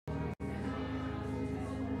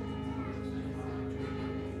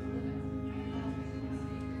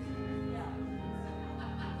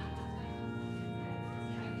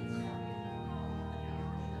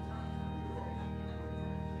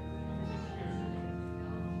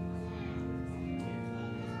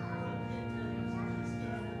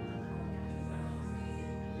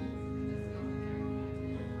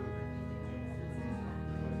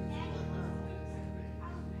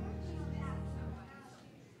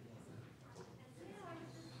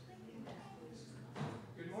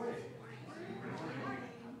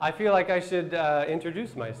I feel like I should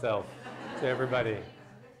introduce myself to everybody.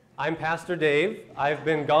 I'm Pastor Dave. I've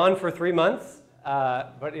been gone for 3 months,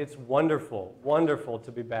 but it's wonderful, wonderful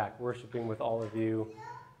to be back worshiping with all of you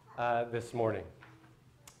this morning.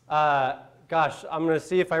 Gosh, I'm going to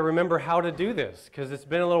see if I remember how to do this, because it's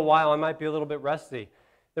been a little while. I might be a little bit rusty.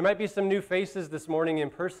 There might be some new faces this morning in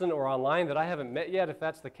person or online that I haven't met yet. If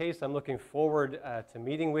that's the case, I'm looking forward to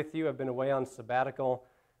meeting with you. I've been away on sabbatical.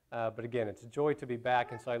 But again, it's a joy to be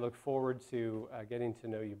back, and so I look forward to getting to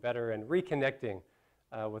know you better and reconnecting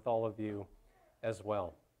with all of you as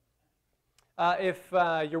well. If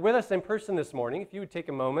you're with us in person this morning, if you would take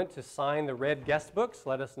a moment to sign the red guest books,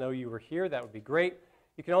 let us know you were here, that would be great.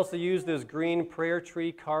 You can also use those green prayer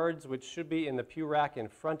tree cards, which should be in the pew rack in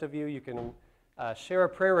front of you. You can share a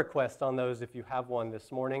prayer request on those if you have one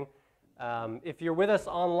this morning. If you're with us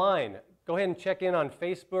online, go ahead and check in on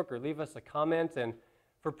Facebook or leave us a comment. And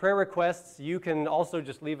for prayer requests, you can also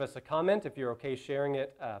just leave us a comment if you're okay sharing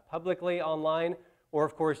it publicly online, or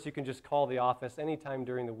of course you can just call the office anytime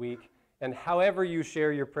during the week. And however you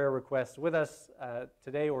share your prayer requests with us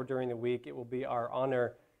today or during the week, it will be our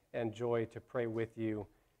honor and joy to pray with you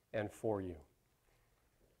and for you.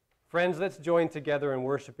 Friends, let's join together in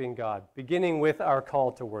worshiping God, beginning with our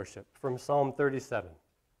call to worship from Psalm 37.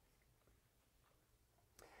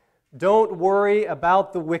 Don't worry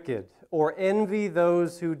about the wicked, or envy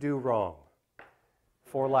those who do wrong.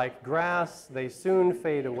 For like grass, they soon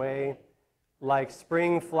fade away. Like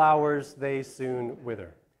spring flowers, they soon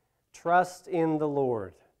wither. Trust in the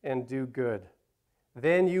Lord and do good.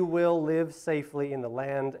 Then you will live safely in the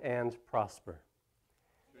land and prosper.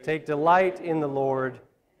 Take delight in the Lord,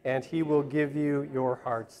 and He will give you your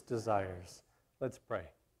heart's desires. Let's pray.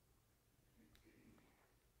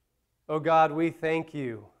 Oh God, we thank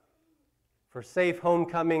you for safe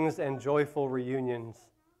homecomings and joyful reunions.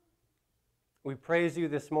 We praise you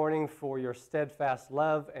this morning for your steadfast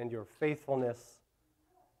love and your faithfulness.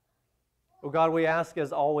 Oh God, we ask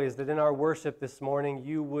as always that in our worship this morning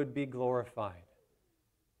you would be glorified.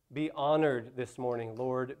 Be honored this morning,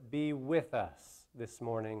 Lord. Be with us this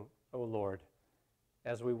morning, O Lord,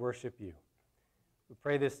 as we worship you. We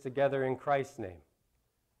pray this together in Christ's name.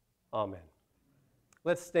 Amen.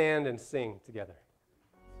 Let's stand and sing together.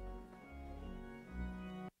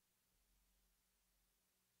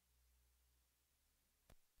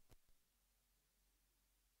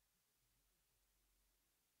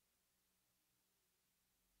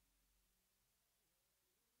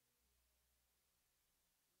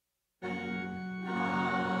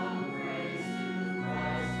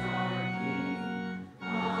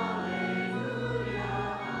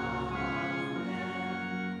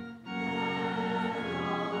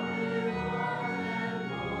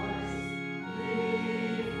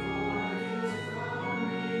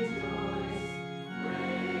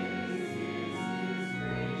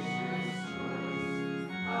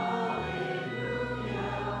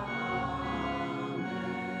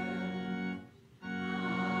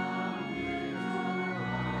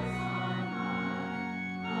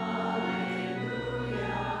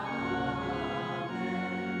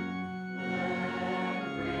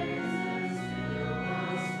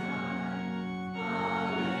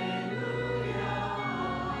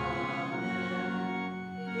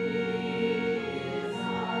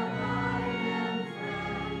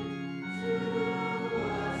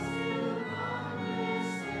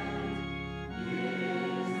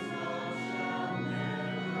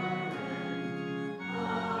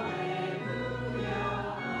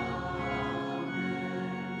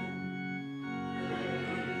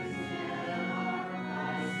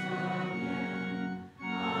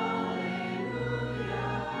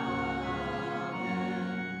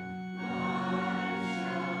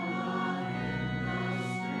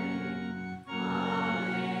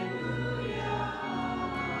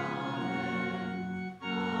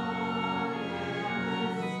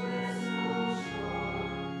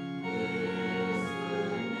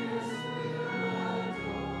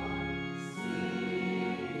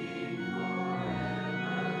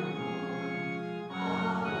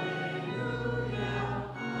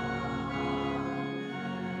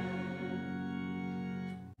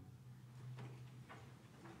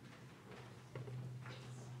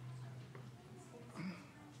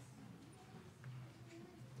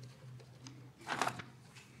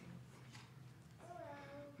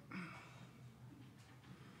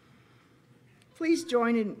 Please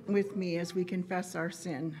join in with me as we confess our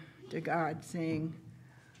sin to God, saying,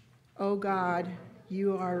 O God,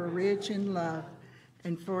 you are rich in love,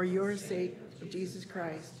 and for your sake of Jesus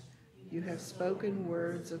Christ, you have spoken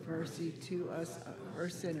words of mercy to us, our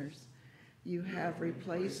sinners. You have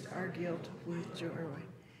replaced our guilt with joy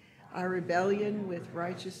our rebellion with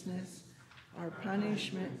righteousness, our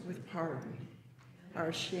punishment with pardon,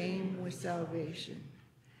 our shame with salvation.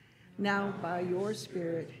 Now, by your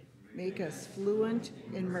Spirit, make us fluent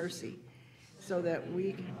in mercy, so that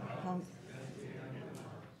we can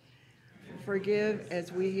forgive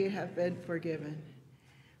as we have been forgiven.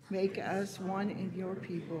 Make us one in your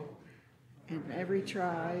people, in every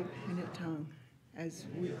tribe and a tongue, as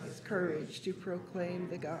courage to proclaim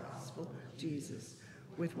the gospel of Jesus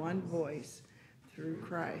with one voice through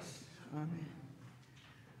Christ. Amen.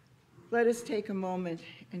 Let us take a moment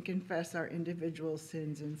and confess our individual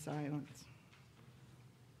sins in silence.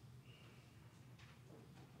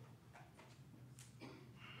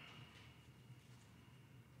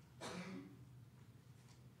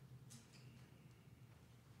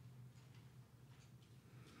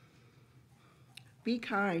 Be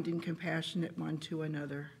kind and compassionate one to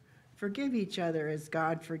another. Forgive each other as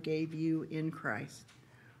God forgave you in Christ.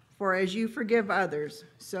 For as you forgive others,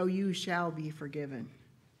 so you shall be forgiven.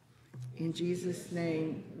 In Jesus'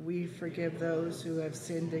 name, we forgive those who have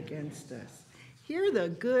sinned against us. Hear the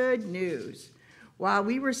good news. While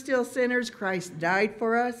we were still sinners, Christ died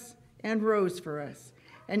for us and rose for us.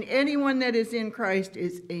 And anyone that is in Christ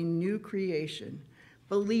is a new creation.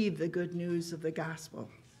 Believe the good news of the gospel.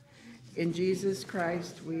 In Jesus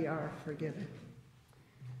Christ, we are forgiven.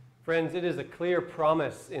 Friends, it is a clear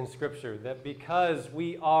promise in Scripture that because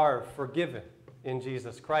we are forgiven in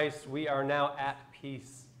Jesus Christ, we are now at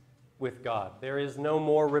peace with God. There is no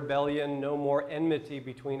more rebellion, no more enmity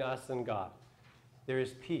between us and God. There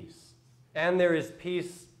is peace. And there is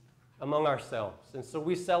peace among ourselves. And so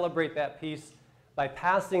we celebrate that peace by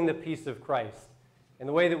passing the peace of Christ. And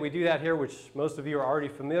the way that we do that here, which most of you are already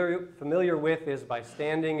familiar with, is by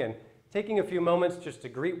standing and taking a few moments just to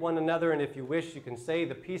greet one another, and if you wish, you can say,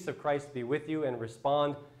 "The peace of Christ be with you," and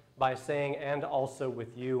respond by saying, "And also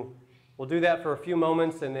with you." We'll do that for a few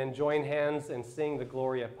moments and then join hands and sing the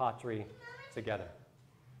Gloria Patri together.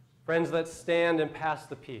 Friends, let's stand and pass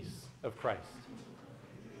the peace of Christ.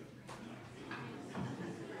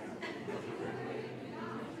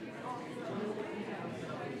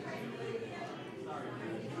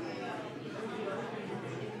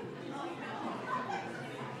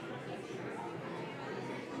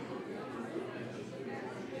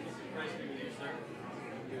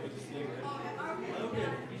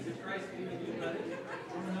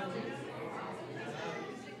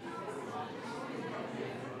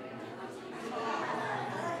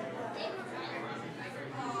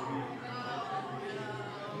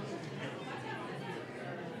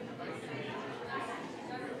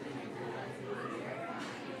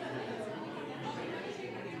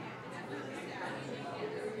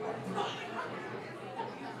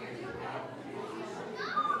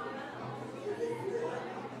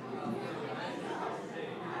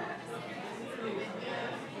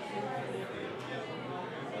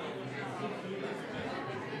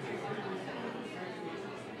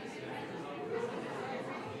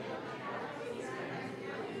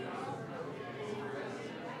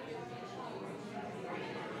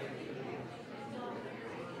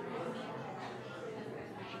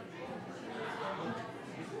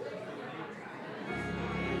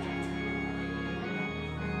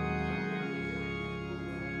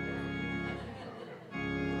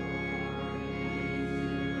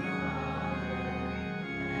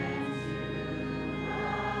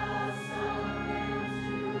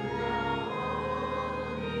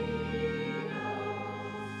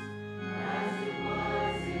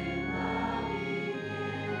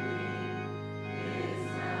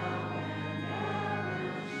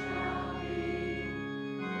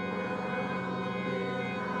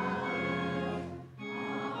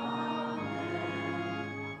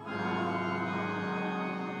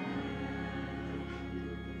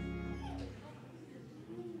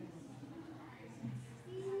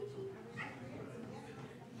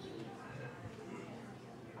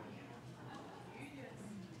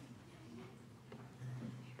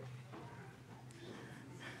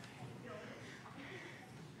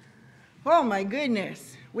 Oh my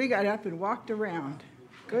goodness, we got up and walked around.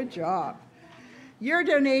 Good job. Your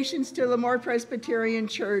donations to Lemoore Presbyterian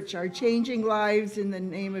Church are changing lives in the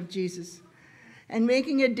name of Jesus and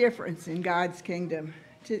making a difference in God's kingdom.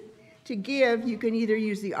 To give, you can either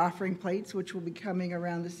use the offering plates, which will be coming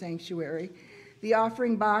around the sanctuary, the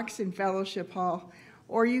offering box in Fellowship Hall,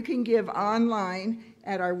 or you can give online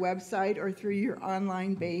at our website or through your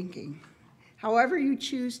online banking. However you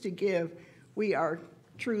choose to give, we are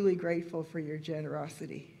truly grateful for your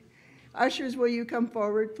generosity. Ushers, will you come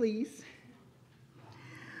forward, please?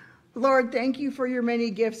 Lord, thank you for your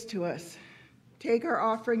many gifts to us. take our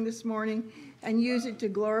offering this morning and use it to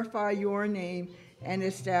glorify your name and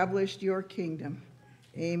establish your kingdom.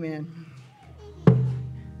 Amen.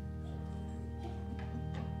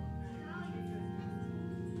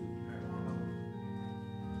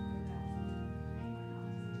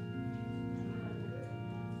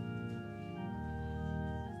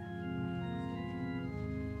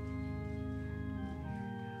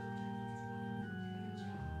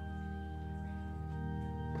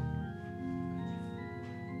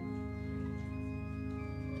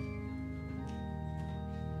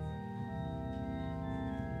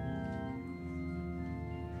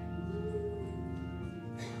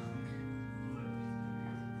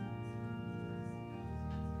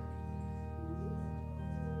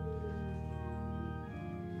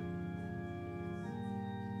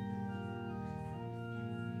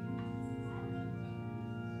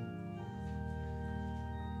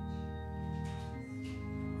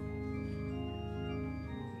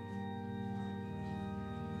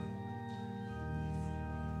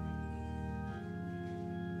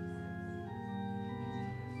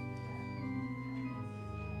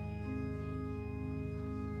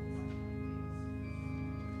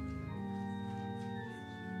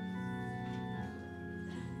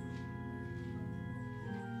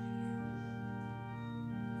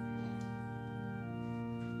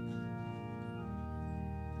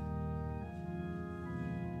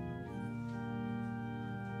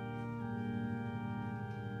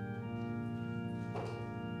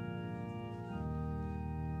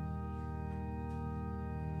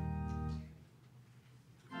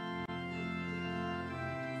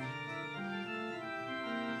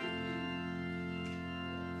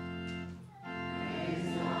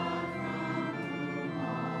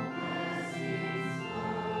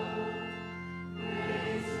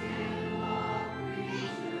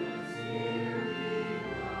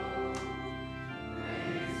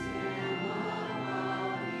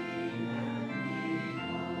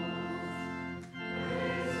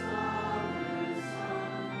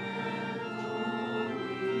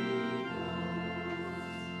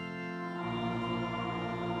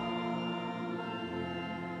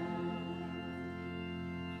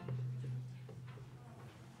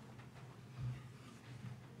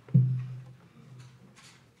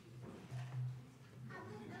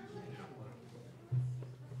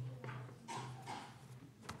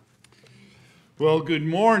 Well, good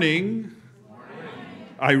morning.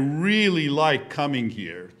 I really like coming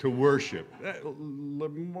here to worship.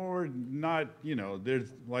 More not,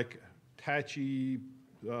 there's like Tachi,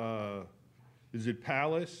 is it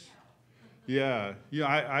Palace? Yeah,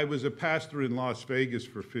 I was a pastor in Las Vegas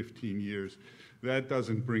for 15 years. That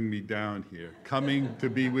doesn't bring me down here. Coming to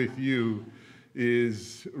be with you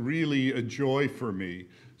is really a joy for me.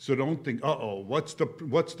 So don't think, what's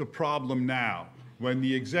the problem now? When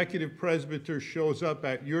the executive presbyter shows up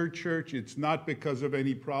at your church, it's not because of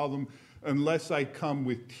any problem, unless I come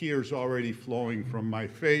with tears already flowing from my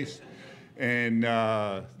face. And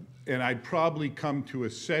I'd probably come to a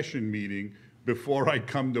session meeting before I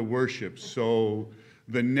come to worship. So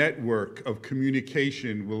the network of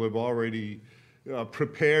communication will have already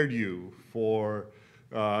prepared you for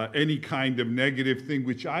any kind of negative thing,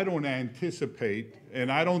 which I don't anticipate,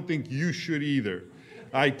 and I don't think you should either.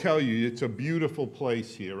 I tell you, it's a beautiful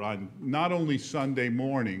place here on not only Sunday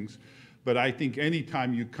mornings, but I think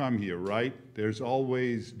anytime you come here, right? There's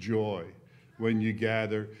always joy when you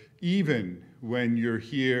gather, even when you're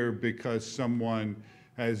here because someone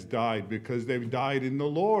has died, because they've died in the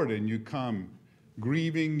Lord, and you come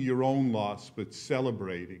grieving your own loss, but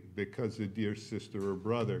celebrating because a dear sister or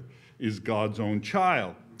brother is God's own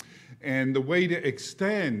child. And the way to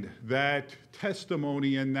extend that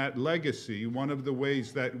testimony and that legacy, one of the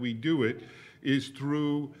ways that we do it is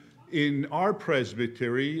through, in our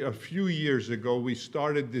presbytery, a few years ago, we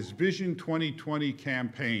started this Vision 2020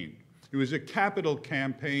 campaign. It was a capital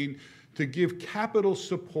campaign to give capital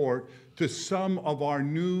support to some of our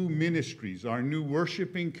new ministries, our new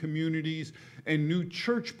worshiping communities, and new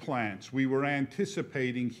church plants we were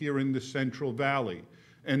anticipating here in the Central Valley.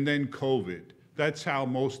 And then COVID. That's how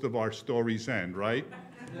most of our stories end, right?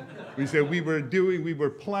 We said we were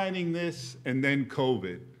planning this, and then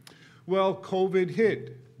COVID. Well, COVID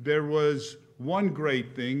hit. There was one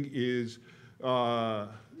great thing is Lemoore,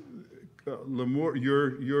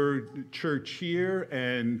 your church here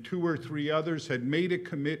and 2 or 3 others had made a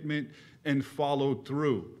commitment and followed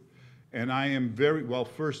through. And I am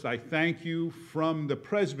first I thank you from the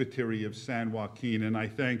Presbytery of San Joaquin, and I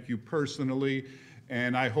thank you personally.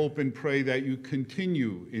 And I hope and pray that you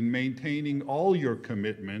continue in maintaining all your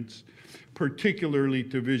commitments, particularly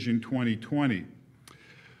to Vision 2020.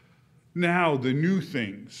 Now, the new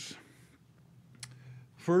things.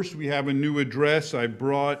 First, we have a new address. I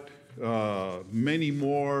brought many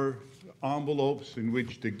more envelopes in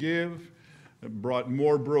which to give. I brought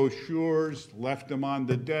more brochures, left them on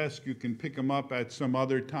the desk. You can pick them up at some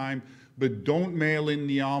other time, but don't mail in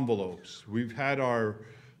the envelopes. We've had our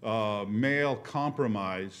mail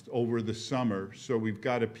compromised over the summer, so we've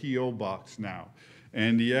got a P.O. box now.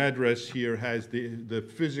 And the address here has the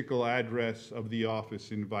physical address of the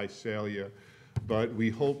office in Visalia, but we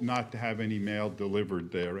hope not to have any mail delivered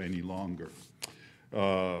there any longer.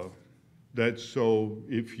 That's so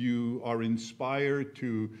if you are inspired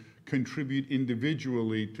to contribute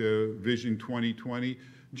individually to Vision 2020,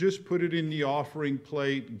 just put it in the offering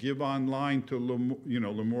plate, give online to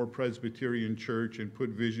Lemoore Presbyterian Church and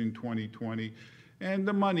put Vision 2020, and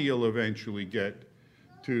the money will eventually get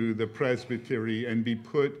to the presbytery and be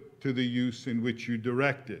put to the use in which you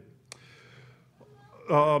direct it.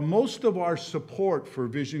 Most of our support for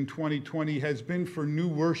Vision 2020 has been for new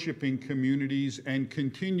worshiping communities and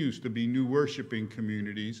continues to be new worshiping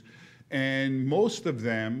communities, and most of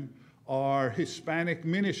them are Hispanic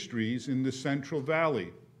ministries in the Central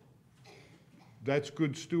Valley. That's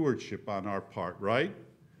good stewardship on our part, right?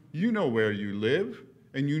 You know where you live,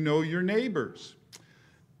 and you know your neighbors.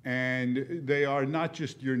 And they are not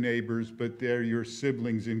just your neighbors, but they're your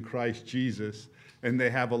siblings in Christ Jesus. And they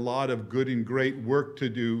have a lot of good and great work to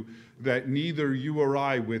do that neither you or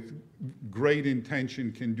I, with great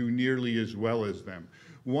intention, can do nearly as well as them.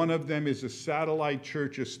 One of them is a satellite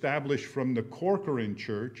church established from the Corcoran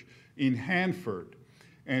Church in Hanford.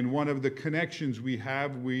 And one of the connections we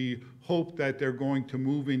have, we hope that they're going to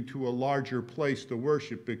move into a larger place to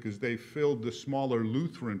worship because they filled the smaller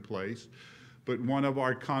Lutheran place. But one of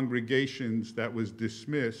our congregations that was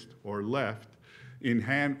dismissed or left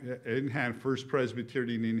First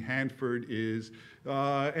Presbyterian in Hanford is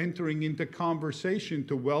entering into conversation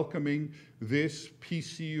to welcoming this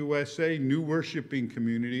PCUSA new worshiping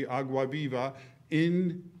community, Agua Viva,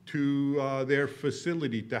 into their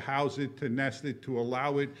facility to house it, to nest it, to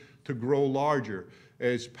allow it to grow larger.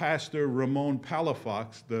 As Pastor Ramon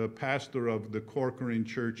Palafox, the pastor of the Corcoran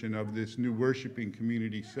Church and of this new worshiping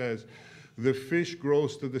community, says, the fish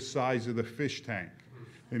grows to the size of the fish tank,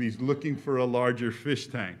 and he's looking for a larger fish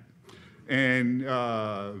tank. And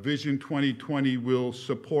Vision 2020 will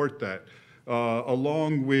support that,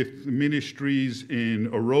 along with ministries in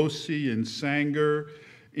Orosi and Sanger,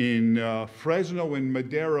 in Fresno and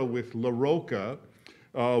Madera with La Roca,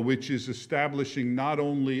 which is establishing not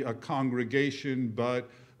only a congregation, but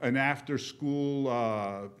an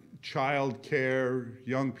after-school child care,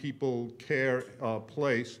 young people care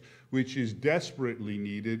place, which is desperately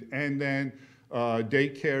needed, and then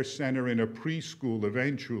daycare center and a preschool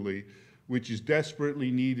eventually, which is desperately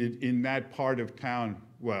needed in that part of town,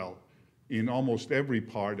 well, in almost every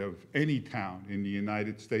part of any town in the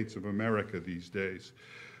United States of America these days.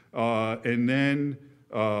 And then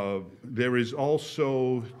there is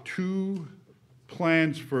also 2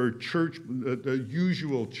 plans for church, the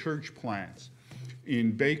usual church plans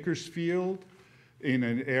in Bakersfield, in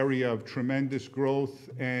an area of tremendous growth,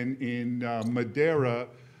 and in Madera,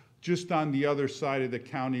 just on the other side of the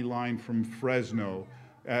county line from Fresno,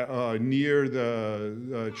 near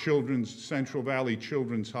the Central Valley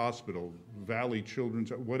Children's Hospital, Valley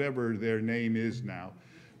Children's, whatever their name is now,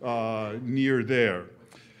 near there.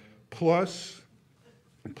 Plus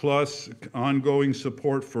ongoing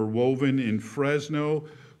support for Woven in Fresno,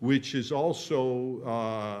 which is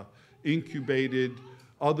also incubated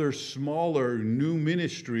other smaller new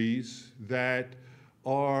ministries that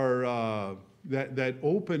are that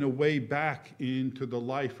open a way back into the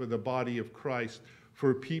life of the body of Christ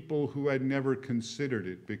for people who had never considered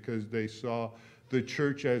it because they saw the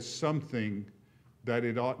church as something that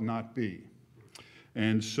it ought not be.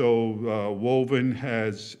 And so Woven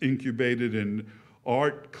has incubated an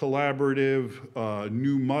art collaborative, a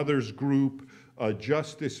new mothers group, a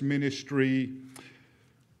justice ministry,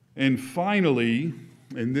 and finally,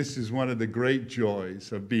 and this is one of the great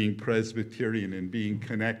joys of being Presbyterian and being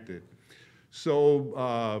connected.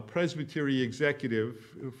 So Presbytery executive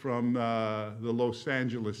from the Los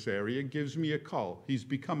Angeles area gives me a call. He's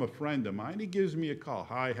become a friend of mine. He gives me a call.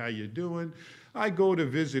 Hi, how you doing? I go to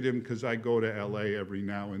visit him because I go to LA every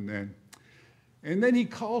now and then. And then he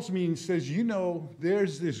calls me and says, you know,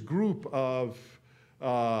 there's this group of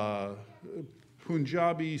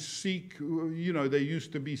Punjabi Sikh, you know, they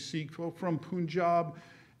used to be Sikh from Punjab,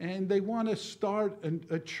 and they want to start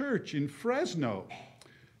a church in Fresno.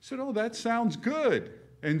 I said, oh, that sounds good.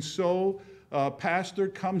 And so pastor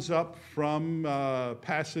comes up from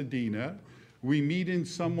Pasadena. We meet in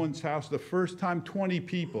someone's house. The first time, 20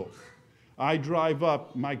 people. I drive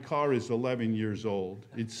up, my car is 11 years old.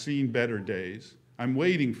 It's seen better days. I'm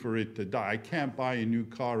waiting for it to die. I can't buy a new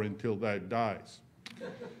car until that dies.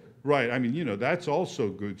 Right, I mean, you know, that's also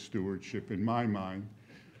good stewardship in my mind.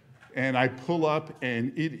 And I pull up,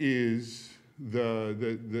 and it is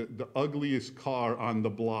the ugliest car on the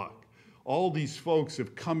block. All these folks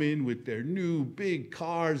have come in with their new big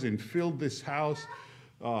cars and filled this house.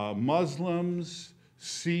 Muslims,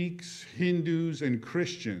 Sikhs, Hindus, and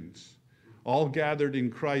Christians, all gathered in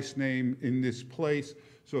Christ's name in this place.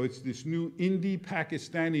 So it's this newIndi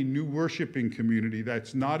Pakistani new worshiping community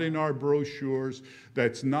that's not in our brochures,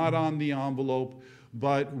 that's not on the envelope,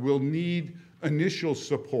 but will need initial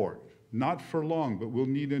support. Not for long, but we'll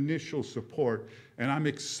need initial support. And I'm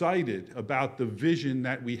excited about the vision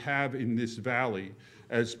that we have in this valley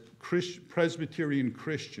as Presbyterian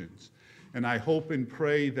Christians. And I hope and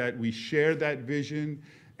pray that we share that vision.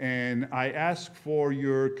 And I ask for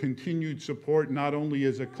your continued support, not only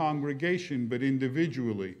as a congregation, but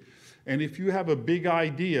individually. And if you have a big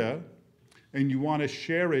idea and you want to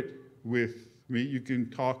share it with me, you can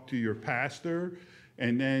talk to your pastor.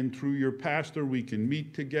 And then through your pastor, we can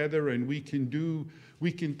meet together and we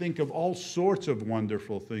can think of all sorts of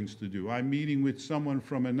wonderful things to do. I'm meeting with someone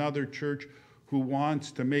from another church who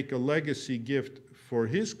wants to make a legacy gift for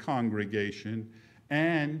his congregation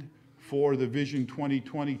and for the Vision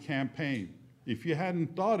 2020 campaign. If you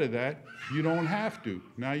hadn't thought of that, you don't have to.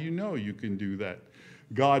 Now you know you can do that.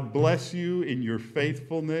 God bless you in your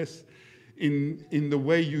faithfulness, in the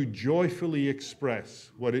way you joyfully express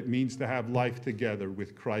what it means to have life together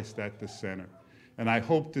with Christ at the center. And I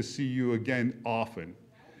hope to see you again often.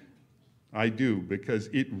 I do, because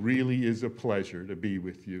it really is a pleasure to be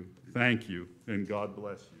with you. Thank you, and God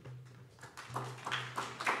bless you.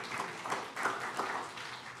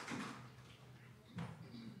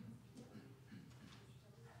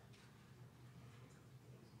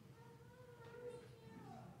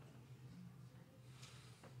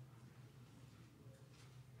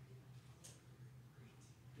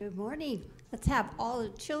 Good morning. Let's have all the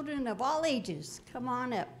children of all ages come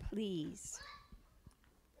on up, please.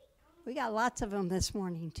 We got lots of them this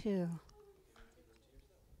morning, too.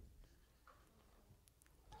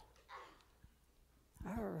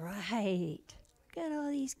 All right. Look at all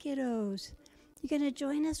these kiddos. You going to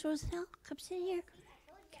join us, Roselle? Come sit here.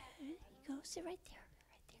 Okay. You go sit right there.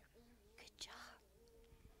 Right there. Good job.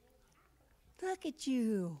 Look at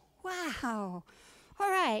you. Wow. All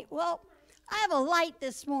right. Well, I have a light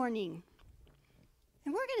this morning,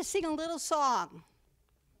 and we're going to sing a little song.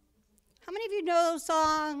 How many of you know the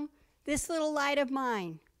song, This Little Light of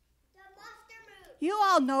Mine? The Monster Move. You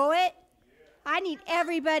all know it. I need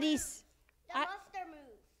everybody's. The Monster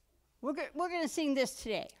Move. We're going to sing this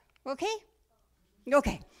today, okay?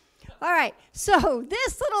 Okay. All right. So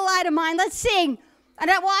this little light of mine, let's sing. And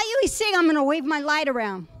while you sing, I'm going to wave my light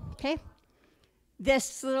around, okay?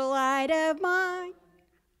 This little light of mine.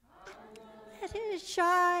 Let it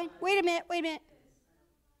shine. Wait a minute.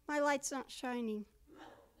 My light's not shining.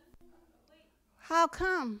 How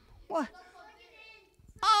come? What?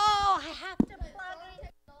 Oh, I have to plug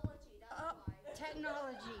it.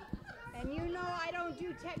 Technology. And you know I don't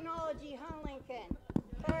do technology, huh, Lincoln?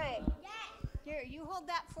 All right. Here, you hold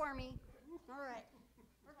that for me. All right.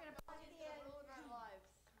 We're going to plug it in.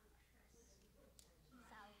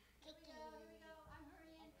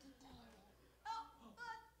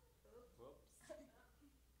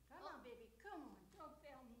 Come on, baby. Come on. Don't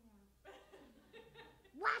fail me now.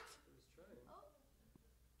 What? Oh.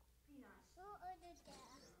 Be nice.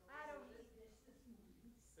 I don't need this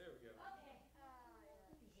morning. There we go. Okay.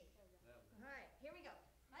 All right. Here we go.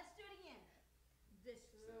 Let's do it again.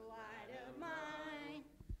 This little light of mine,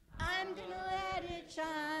 I'm gonna let it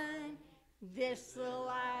shine. This little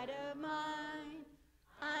light of mine,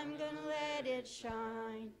 I'm gonna let it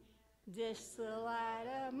shine. This little light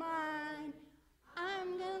of mine,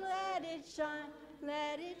 I'm gonna let it shine,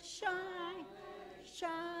 let it shine,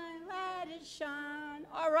 shine, let it shine.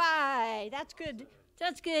 All right, that's good.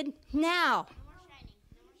 That's good. Now,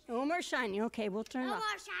 no more shining. Okay, we'll turn it off. No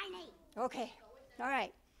more shiny. Okay, all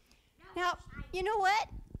right. Now, you know what?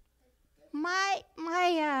 My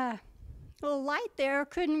little light there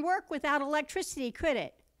couldn't work without electricity, could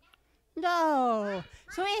it? No.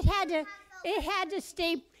 So it had to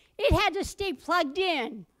stay plugged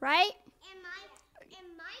in, right?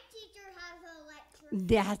 And my teacher has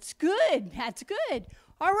electricity. That's good. That's good.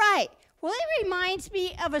 All right. Well, it reminds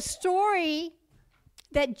me of a story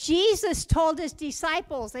that Jesus told his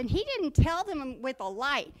disciples, and he didn't tell them with a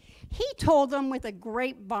light. He told them with a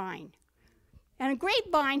grapevine. And a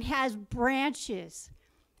grapevine has branches.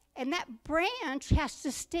 And that branch has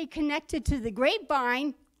to stay connected to the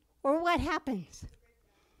grapevine, or what happens?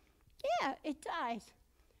 Yeah, it dies.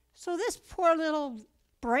 So this poor little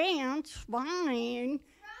branch, vine,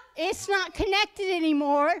 it's not connected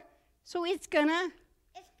anymore, so it's gonna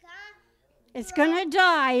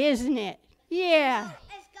die, isn't it? Yeah.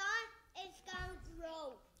 It's gonna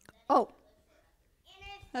grow. Oh,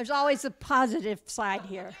 there's always a positive side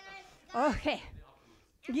here. Okay.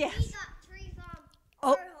 Yes. We got trees on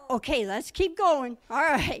Oh, our home. okay, let's keep going. All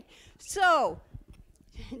right. So,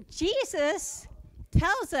 Jesus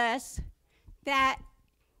tells us that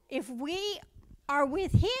if we are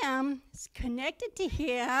with him, connected to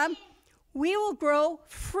him, we will grow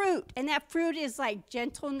fruit. And that fruit is like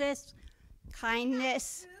gentleness,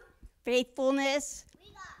 kindness, faithfulness.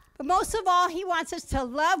 But most of all, he wants us to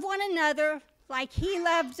love one another like he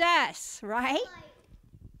loves us, right?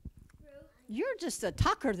 You're just a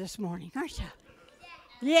talker this morning, aren't you?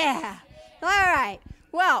 Yeah. All right.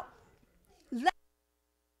 Well, let's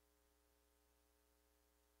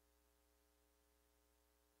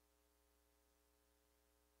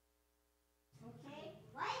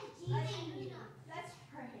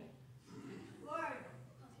pray. Lord,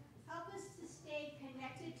 help us to stay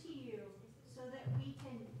connected to you so that we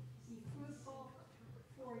can be fruitful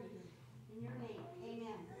for you. In your name,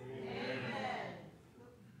 amen. Amen.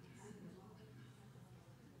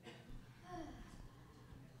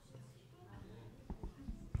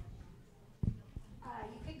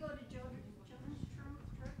 You could go to children's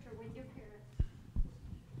church or with your parents.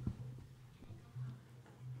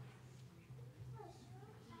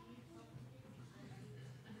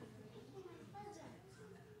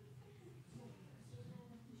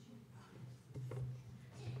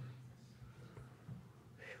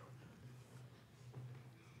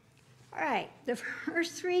 All right, the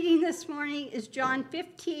first reading this morning is John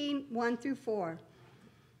 15, 1 through 4.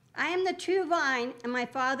 I am the true vine, and my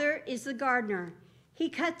Father is the gardener. He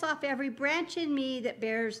cuts off every branch in me that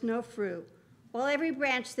bears no fruit, while every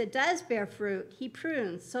branch that does bear fruit, he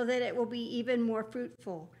prunes so that it will be even more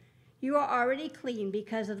fruitful. You are already clean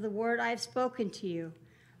because of the word I have spoken to you.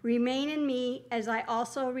 Remain in me as I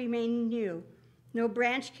also remain in you. No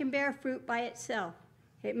branch can bear fruit by itself.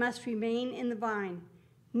 It must remain in the vine.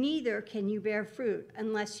 Neither can you bear fruit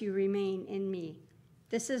unless you remain in me.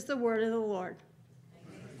 This is the word of the Lord.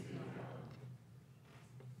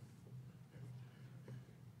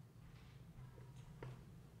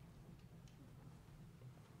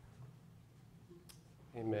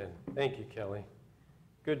 Amen. Thank you, Kelly.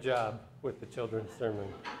 Good job with the children's sermon.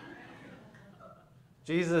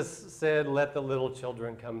 Jesus said, "Let the little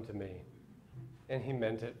children come to me." And he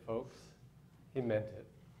meant it, folks. He meant it.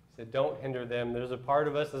 He said, don't hinder them. There's a part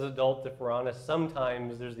of us as adults, if we're honest,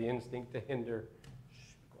 sometimes there's the instinct to hinder.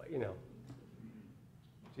 You know.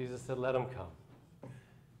 Jesus said, let them come.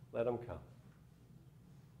 Let them come.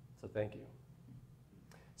 So thank you.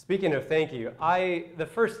 Speaking of thank you, the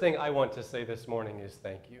first thing I want to say this morning is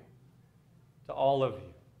thank you to all of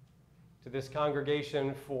you, to this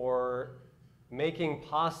congregation for making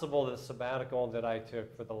possible the sabbatical that I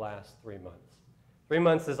took for the last 3 months. 3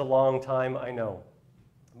 months is a long time, I know,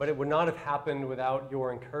 but it would not have happened without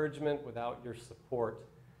your encouragement, without your support,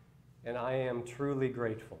 and I am truly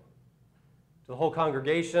grateful. To the whole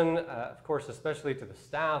congregation, of course, especially to the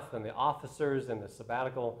staff and the officers and the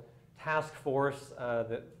sabbatical task force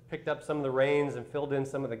that picked up some of the reins and filled in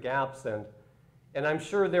some of the gaps, and I'm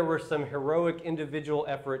sure there were some heroic individual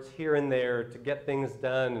efforts here and there to get things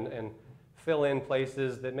done and fill in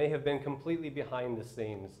places that may have been completely behind the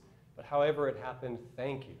scenes. But however it happened,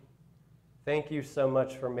 thank you. Thank you so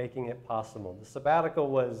much for making it possible. The sabbatical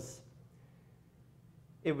was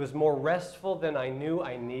more restful than I knew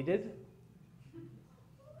I needed,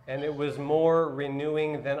 and it was more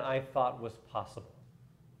renewing than I thought was possible.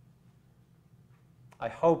 I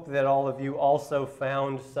hope that all of you also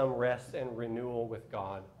found some rest and renewal with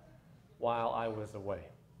God while I was away.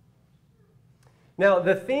 Now,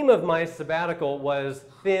 the theme of my sabbatical was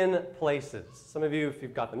thin places. Some of you, if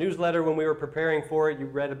you've got the newsletter when we were preparing for it, you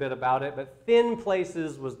read a bit about it, but thin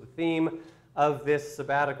places was the theme of this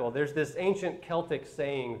sabbatical. There's this ancient Celtic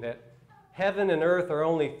saying that heaven and earth are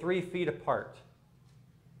only 3 feet apart,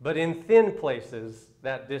 but in thin places,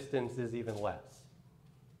 that distance is even less.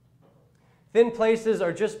 Thin places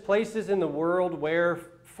are just places in the world where,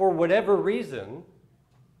 for whatever reason,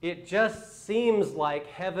 it just seems like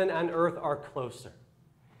heaven and earth are closer.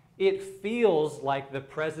 It feels like the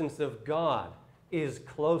presence of God is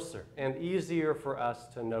closer and easier for us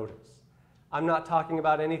to notice. I'm not talking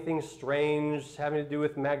about anything strange having to do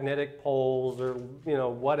with magnetic poles or,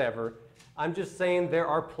 whatever. I'm just saying there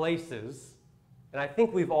are places And I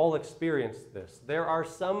think we've all experienced this. There are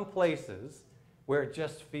some places where it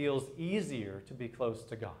just feels easier to be close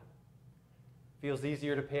to God. It feels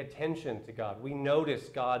easier to pay attention to God. We notice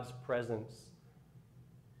God's presence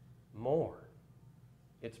more.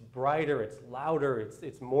 It's brighter, it's louder,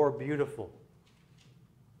 it's more beautiful.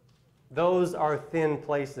 Those are thin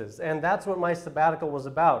places. And that's what my sabbatical was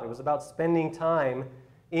about. It was about spending time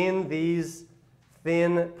in these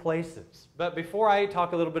thin places. But before I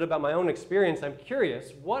talk a little bit about my own experience, I'm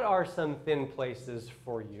curious, what are some thin places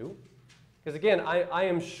for you? Because again, I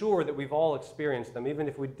am sure that we've all experienced them, even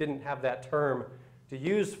if we didn't have that term to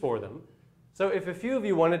use for them. So if a few of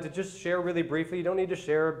you wanted to just share really briefly, you don't need to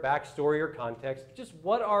share backstory or context, just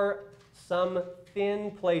what are some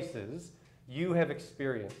thin places you have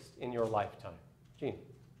experienced in your lifetime? Jean.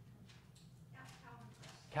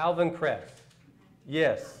 Calvin Crest.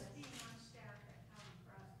 Yes. Being on staff at Calvin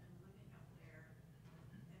Crest and living up there and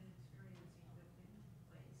experiencing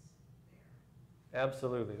the thin place there.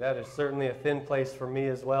 Absolutely. That is certainly a thin place for me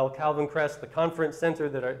as well. Calvin Crest, the conference center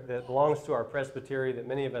that belongs to our presbytery that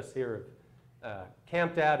many of us here have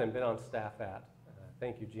camped at and been on staff at.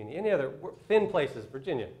 Thank you, Jeannie. Any other thin places?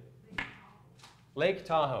 Virginia. Lake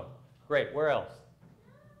Tahoe. Great. Where else?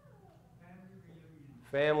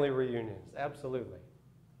 Family reunions. Absolutely.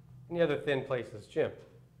 Any other thin places? Jim.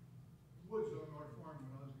 Woods on our farm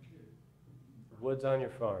when I was a kid. Woods on your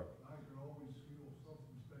farm. I could always feel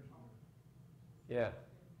something special. Yeah.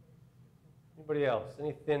 Anybody else?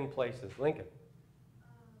 Any thin places? Lincoln.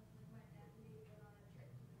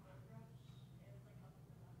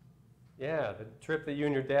 Yeah, the trip that you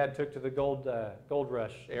and your dad took to the gold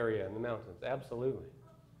rush area in the mountains. Absolutely.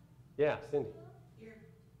 Yeah, Cindy.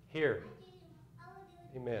 Here.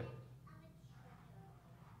 Amen.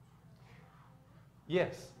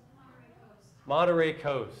 Yes. Monterey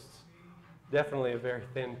Coast. Definitely a very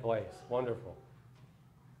thin place. Wonderful.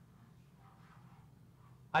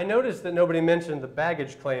 I noticed that nobody mentioned the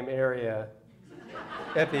baggage claim area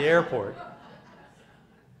at the airport.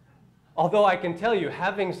 Although I can tell you,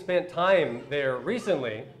 having spent time there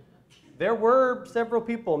recently, there were several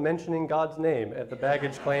people mentioning God's name at the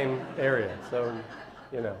baggage claim area. So,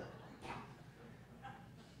 you know.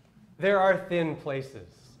 There are thin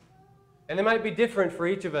places. And they might be different for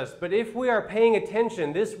each of us, but if we are paying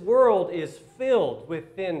attention, this world is filled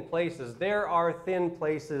with thin places. There are thin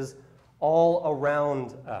places all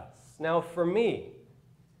around us. Now, for me,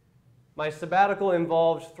 my sabbatical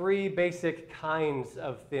involved three basic kinds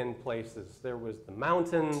of thin places. There was the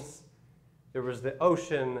mountains, there was the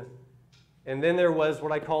ocean, and then there was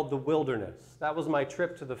what I called the wilderness. That was my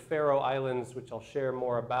trip to the Faroe Islands, which I'll share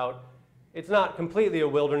more about. It's not completely a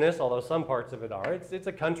wilderness, although some parts of it are. It's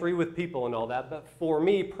a country with people and all that, but for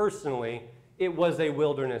me personally, it was a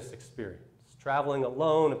wilderness experience. Traveling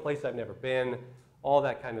alone, a place I've never been, all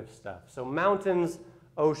that kind of stuff. So mountains,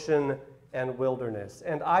 ocean, and wilderness.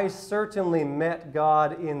 And I certainly met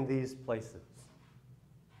God in these places.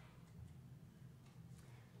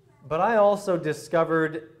 But I also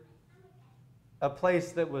discovered a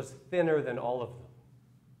place that was thinner than all of them.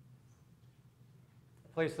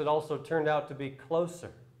 A place that also turned out to be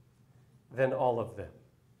closer than all of them.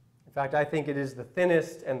 In fact, I think it is the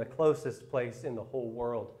thinnest and the closest place in the whole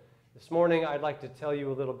world. This morning, I'd like to tell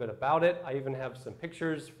you a little bit about it. I even have some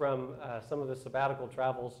pictures from some of the sabbatical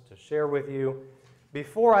travels to share with you.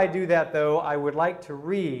 Before I do that, though, I would like to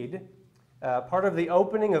read part of the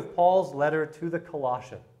opening of Paul's letter to the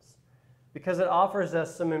Colossians, because it offers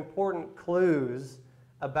us some important clues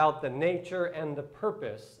about the nature and the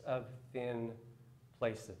purpose of thin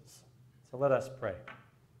places. So let us pray.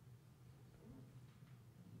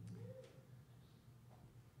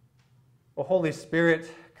 O Holy Spirit,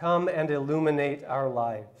 come and illuminate our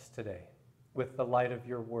lives today with the light of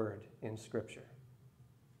your word in Scripture.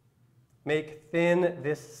 Make thin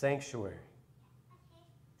this sanctuary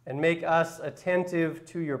and make us attentive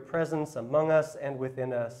to your presence among us and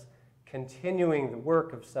within us, continuing the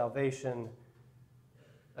work of salvation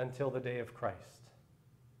until the day of Christ.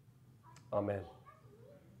 Amen.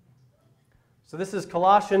 So this is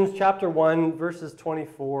Colossians chapter 1, verses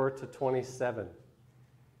 24 to 27.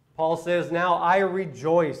 Paul says, "Now I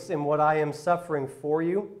rejoice in what I am suffering for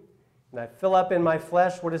you, and I fill up in my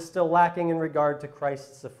flesh what is still lacking in regard to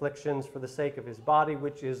Christ's afflictions for the sake of his body,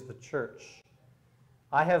 which is the church.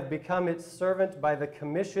 I have become its servant by the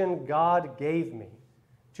commission God gave me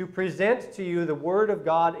to present to you the word of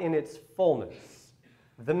God in its fullness,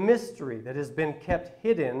 the mystery that has been kept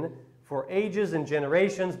hidden for ages and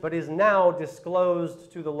generations, but is now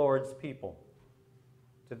disclosed to the Lord's people.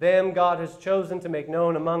 To them God has chosen to make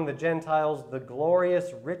known among the Gentiles the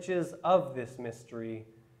glorious riches of this mystery,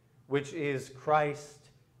 which is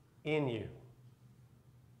Christ in you,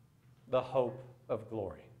 the hope of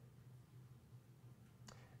glory.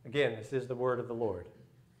 Again, this is the word of the Lord.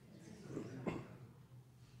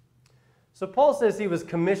 So Paul says he was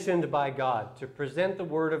commissioned by God to present the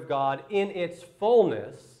word of God in its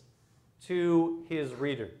fullness to his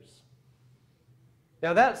readers.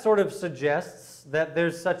 Now that sort of suggests that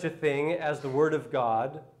there's such a thing as the word of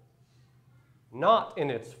God not in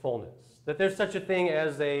its fullness, that there's such a thing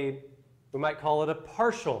as we might call it a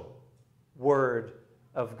partial word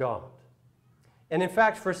of God. And in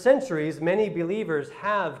fact, for centuries, many believers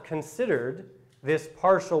have considered this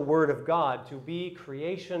partial word of God to be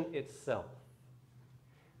creation itself.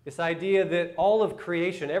 This idea that all of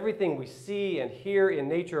creation, everything we see and hear in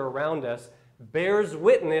nature around us, bears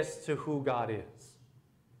witness to who God is.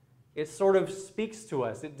 It sort of speaks to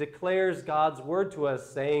us. It declares God's word to us,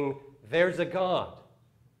 saying, there's a God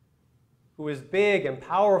who is big and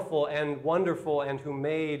powerful and wonderful and who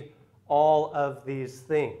made all of these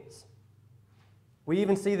things. We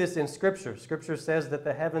even see this in Scripture. Scripture says that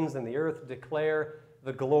the heavens and the earth declare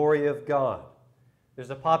the glory of God. There's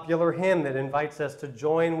a popular hymn that invites us to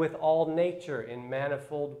join with all nature in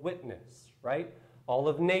manifold witness, right? All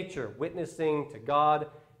of nature witnessing to God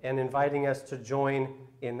and inviting us to join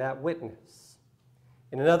in that witness.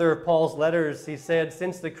 In another of Paul's letters, he said,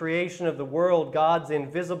 since the creation of the world, God's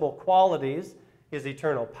invisible qualities, his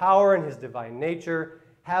eternal power and his divine nature,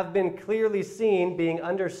 have been clearly seen, being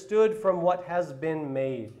understood from what has been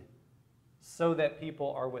made, so that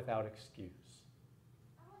people are without excuse.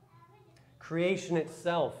 Creation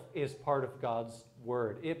itself is part of God's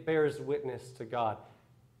word. It bears witness to God.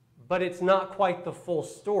 But it's not quite the full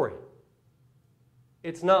story.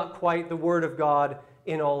 It's not quite the word of God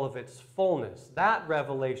in all of its fullness. That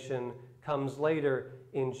revelation comes later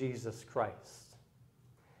in Jesus Christ.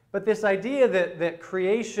 But this idea that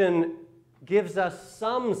creation gives us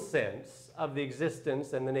some sense of the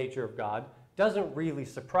existence and the nature of God doesn't really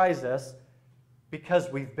surprise us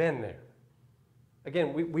because we've been there.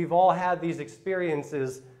 Again, we've all had these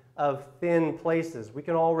experiences of thin places. We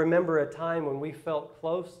can all remember a time when we felt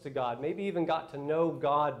close to God, maybe even got to know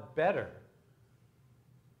God better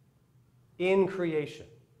in creation,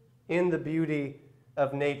 in the beauty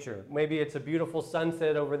of nature. Maybe it's a beautiful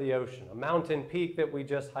sunset over the ocean, a mountain peak that we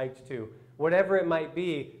just hiked to. Whatever it might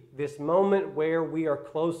be, this moment where we are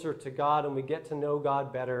closer to God and we get to know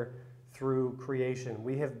God better through creation.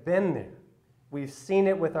 We have been there. We've seen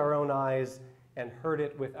it with our own eyes and heard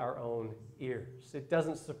it with our own ears. It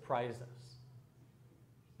doesn't surprise us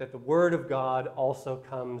that the Word of God also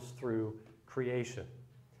comes through creation.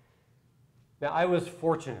 Now, I was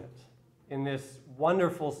fortunate in this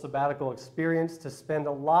wonderful sabbatical experience to spend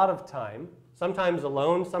a lot of time, sometimes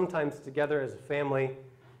alone, sometimes together as a family,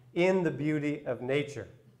 in the beauty of nature,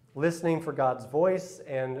 listening for God's voice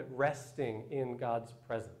and resting in God's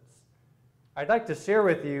presence. I'd like to share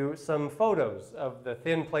with you some photos of the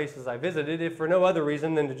thin places I visited, if for no other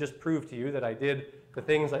reason than to just prove to you that I did the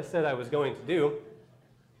things I said I was going to do.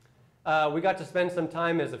 We got to spend some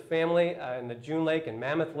time as a family in the June Lake and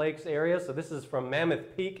Mammoth Lakes area. So this is from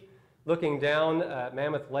Mammoth Peak, looking down at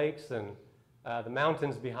Mammoth Lakes and the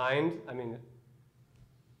mountains behind. I mean,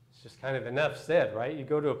 it's just kind of enough said, right? You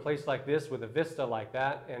go to a place like this with a vista like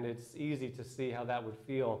that, and it's easy to see how that would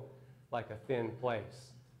feel like a thin place.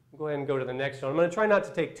 Go ahead and go to the next one. I'm going to try not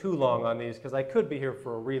to take too long on these because I could be here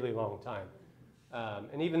for a really long time.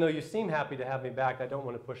 And even though you seem happy to have me back, I don't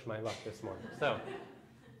want to push my luck this morning. So,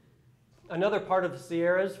 another part of the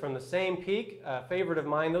Sierras from the same peak, a favorite of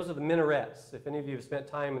mine, those are the minarets. If any of you have spent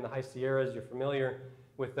time in the high Sierras, you're familiar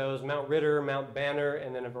with those. Mount Ritter, Mount Banner,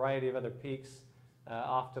 and then a variety of other peaks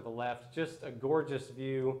off to the left. Just a gorgeous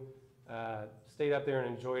view. Stayed up there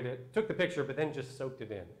and enjoyed it. Took the picture, but then just soaked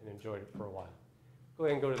it in and enjoyed it for a while. Go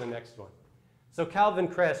ahead and go to the next one. So Calvin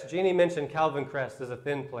Crest, Jeannie mentioned Calvin Crest as a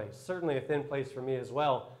thin place. Certainly a thin place for me as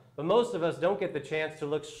well. But most of us don't get the chance to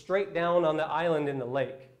look straight down on the island in the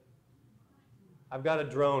lake. I've got a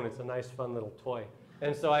drone. It's a nice, fun little toy.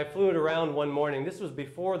 And so I flew it around one morning. This was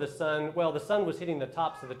before the sun, well, the sun was hitting the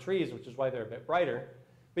tops of the trees, which is why they're a bit brighter.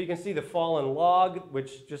 But you can see the fallen log,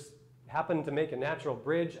 which just happened to make a natural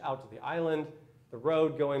bridge out to the island, the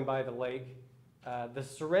road going by the lake. The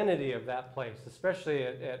serenity of that place, especially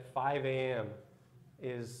at 5 a.m.,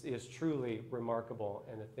 is truly remarkable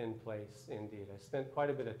and a thin place indeed. I spent quite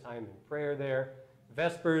a bit of time in prayer there.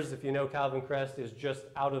 Vespers, if you know Calvin Crest, is just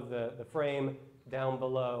out of the frame down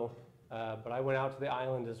below. But I went out to the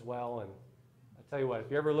island as well. And I tell you what, if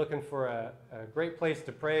you're ever looking for a great place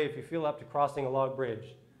to pray, if you feel up to crossing a log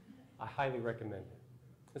bridge, I highly recommend it.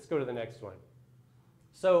 Let's go to the next one.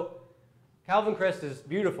 So, Calvin Crest is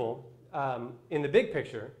beautiful in the big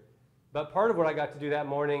picture, but part of what I got to do that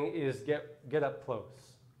morning is get up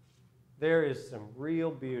close. There is some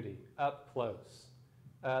real beauty up close.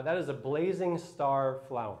 That is a blazing star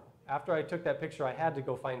flower. After I took that picture, I had to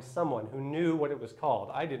go find someone who knew what it was called.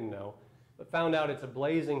 I didn't know, but found out it's a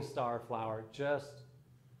blazing star flower. Just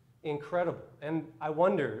incredible. And I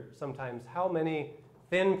wonder sometimes how many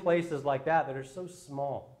thin places like that are so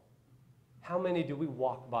small. How many do we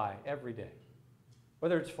walk by every day?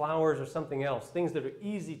 Whether it's flowers or something else, things that are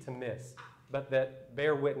easy to miss, but that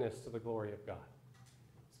bear witness to the glory of God.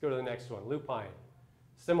 Let's go to the next one, lupine.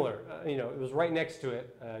 Similar, it was right next to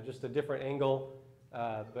it, just a different angle,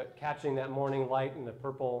 but catching that morning light and the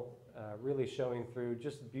purple really showing through.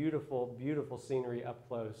 Just beautiful, beautiful scenery up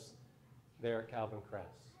close there at Calvin Crest.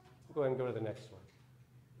 We'll go ahead and go to the next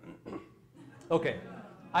one. Okay,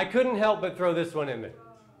 I couldn't help but throw this one in there.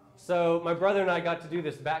 So my brother and I got to do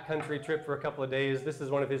this backcountry trip for a couple of days. This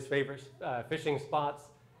is one of his favorite fishing spots.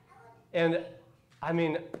 And I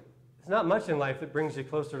mean, there's not much in life that brings you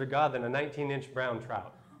closer to God than a 19-inch brown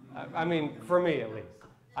trout. I mean, for me at least.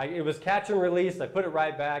 It was catch and release. I put it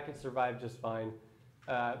right back. It survived just fine.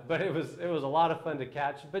 But it was a lot of fun to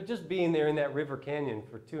catch. But just being there in that river canyon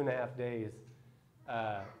for 2.5 days,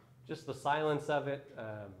 just the silence of it,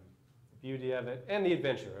 the beauty of it, and the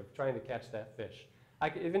adventure of trying to catch that fish.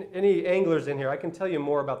 Even any anglers in here, I can tell you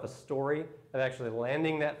more about the story of actually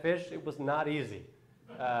landing that fish. It was not easy.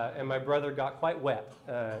 And my brother got quite wet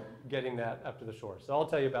getting that up to the shore. So I'll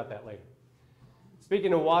tell you about that later.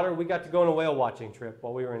 Speaking of water, we got to go on a whale watching trip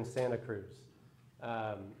while we were in Santa Cruz.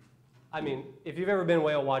 I mean, if you've ever been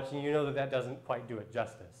whale watching, you know that that doesn't quite do it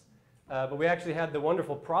justice. But we actually had the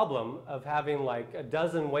wonderful problem of having like a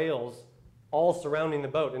dozen whales all surrounding the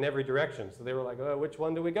boat in every direction. So they were like, oh, which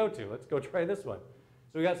one do we go to? Let's go try this one.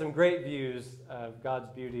 So we got some great views of God's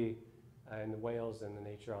beauty and the whales and the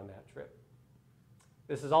nature on that trip.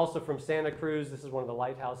 This is also from Santa Cruz. This is one of the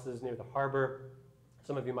lighthouses near the harbor.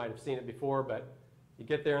 Some of you might have seen it before, but you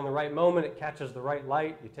get there in the right moment, it catches the right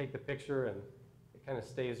light, you take the picture, and it kind of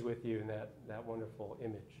stays with you in that wonderful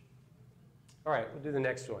image. All right, we'll do the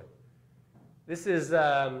next one. This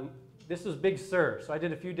was Big Sur. So I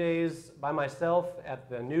did a few days by myself at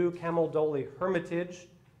the new Camaldoli Hermitage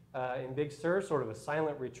in Big Sur, sort of a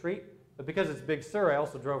silent retreat. But because it's Big Sur, I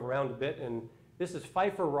also drove around a bit, and this is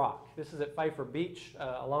Pfeiffer Rock. This is at Pfeiffer Beach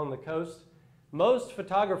along the coast. Most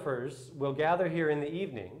photographers will gather here in the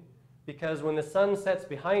evening because when the sun sets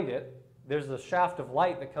behind it, there's a shaft of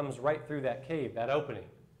light that comes right through that cave, that opening,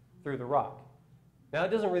 through the rock. Now, it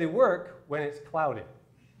doesn't really work when it's cloudy.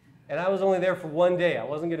 And I was only there for 1 day. I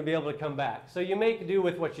wasn't going to be able to come back. So you make do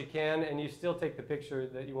with what you can, and you still take the picture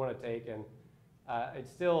that you want to take, and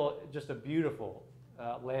it's still just a beautiful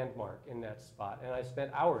landmark in that spot. And I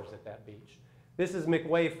spent hours at that beach. This is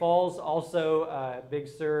McWay Falls, also Big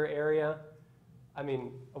Sur area. I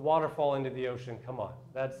mean, a waterfall into the ocean, come on.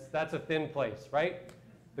 That's a thin place, right?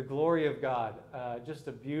 The glory of God. Just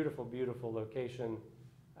a beautiful, beautiful location.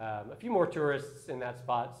 A few more tourists in that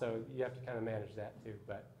spot, so you have to kind of manage that too.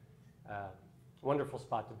 But wonderful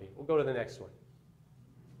spot to be. We'll go to the next one.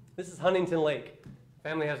 This is Huntington Lake.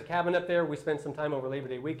 Family has a cabin up there. We spent some time over Labor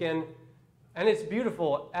Day weekend. And it's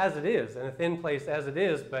beautiful as it is, and a thin place as it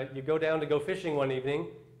is, but you go down to go fishing one evening,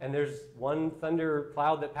 and there's one thunder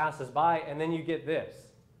cloud that passes by, and then you get this.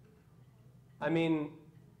 I mean,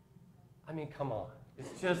 come on.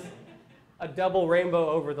 It's just a double rainbow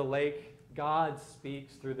over the lake. God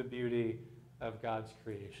speaks through the beauty of God's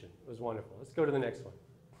creation. It was wonderful. Let's go to the next one.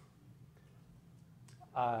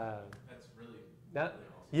 That's really awesome.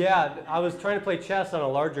 Yeah, I was trying to play chess on a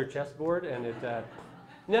larger chessboard, and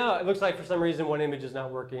no, it looks like for some reason one image is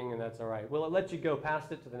not working, and that's all right. Will it let you go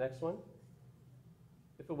past it to the next one?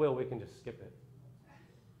 If it will, we can just skip it.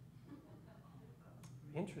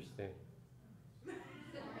 Interesting.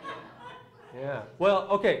 Yeah. Well,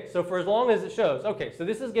 okay, so for as long as it shows. Okay, so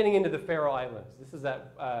this is getting into the Faroe Islands. This is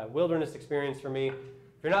that wilderness experience for me. If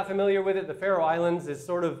you're not familiar with it, the Faroe Islands is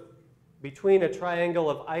sort of between a triangle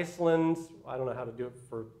of Iceland, I don't know how to do it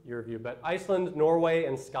for your view, but Iceland, Norway,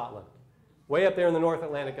 and Scotland. Way up there in the North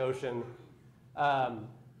Atlantic Ocean.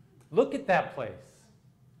 Look at that place.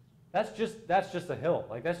 That's just a hill.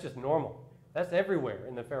 Like, that's just normal. That's everywhere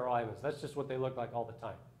in the Faroe Islands. That's just what they look like all the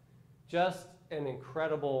time. Just an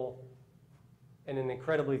incredible and an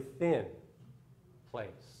incredibly thin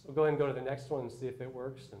place. We'll go ahead and go to the next one and see if it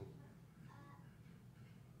works.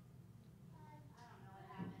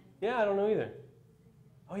 Yeah, I don't know either.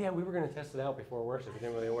 Oh yeah, we were going to test it out before worship. It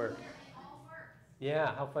didn't really work.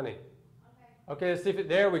 Yeah, how funny. Okay, let's see if it,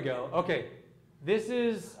 there we go. Okay, This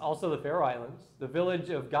is also the Faroe Islands, the village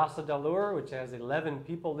of Gassadalur, which has 11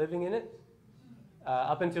 people living in it.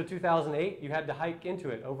 Up until 2008, you had to hike into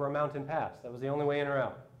it over a mountain pass. That was the only way in or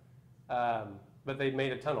out. But they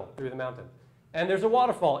made a tunnel through the mountain. And there's a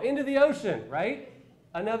waterfall into the ocean, right?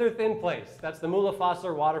 Another thin place. That's the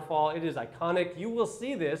Mulafasar waterfall. It is iconic. You will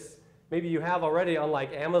see this. Maybe you have already on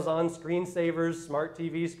like Amazon screensavers, smart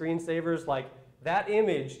TV screensavers. Like that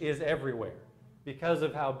image is everywhere because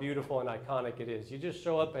of how beautiful and iconic it is. You just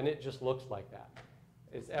show up and it just looks like that.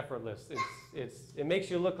 It's effortless. It makes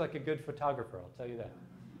you look like a good photographer, I'll tell you that.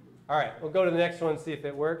 All right, we'll go to the next one and see if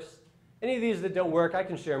it works. Any of these that don't work, I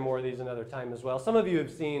can share more of these another time as well. Some of you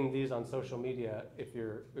have seen these on social media if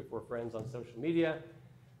we're friends on social media.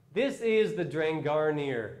 This is the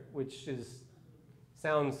Drangarnir, which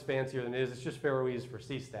sounds fancier than it is. It's just Faroese for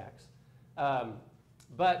sea stacks.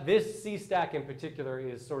 But this sea stack in particular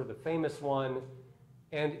is sort of the famous one.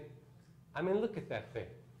 And I mean, look at that thing.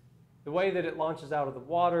 The way that it launches out of the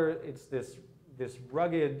water, it's this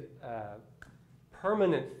rugged,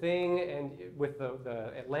 permanent thing, and with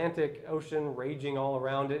the Atlantic Ocean raging all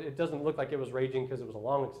around it. It doesn't look like it was raging because it was a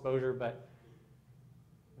long exposure, but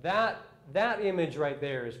that image right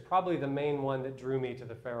there is probably the main one that drew me to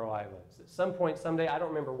the Faroe Islands. At some point, someday, I don't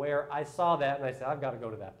remember where, I saw that and I said, I've got to go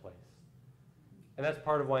to that place. And that's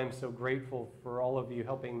part of why I'm so grateful for all of you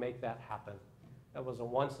helping make that happen. That was a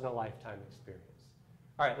once-in-a-lifetime experience.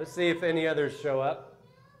 All right, let's see if any others show up.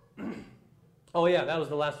 Oh yeah, that was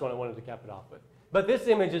the last one I wanted to cap it off with. But this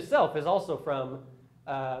image itself is also from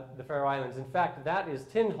the Faroe Islands. In fact, that is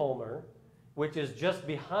Tindholmer, which is just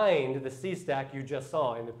behind the sea stack you just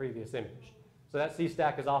saw in the previous image. So that sea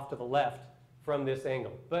stack is off to the left from this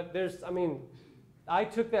angle. But I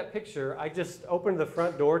took that picture, I just opened the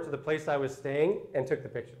front door to the place I was staying and took the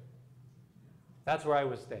picture. That's where I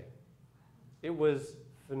was staying. It was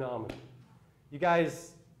phenomenal. You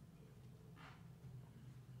guys,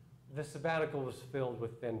 the sabbatical was filled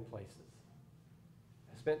with thin places.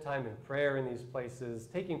 I spent time in prayer in these places,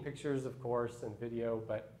 taking pictures, of course, and video,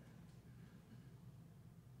 but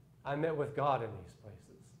I met with God in these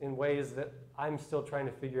places in ways that I'm still trying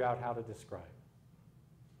to figure out how to describe.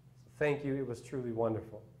 So thank you. It was truly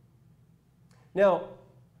wonderful. Now,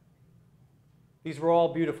 these were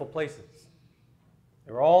all beautiful places.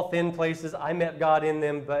 They were all thin places. I met God in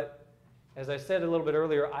them, but as I said a little bit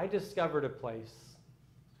earlier, I discovered a place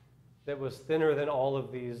that was thinner than all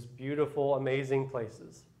of these beautiful, amazing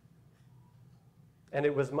places. And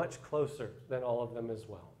it was much closer than all of them as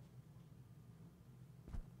well.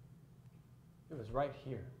 It was right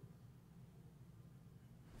here.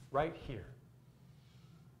 Right here.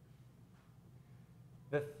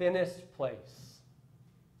 The thinnest place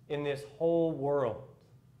in this whole world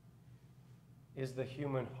is the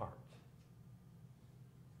human heart.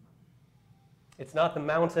 It's not the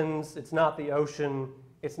mountains, it's not the ocean,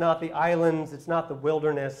 it's not the islands, it's not the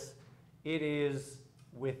wilderness. It is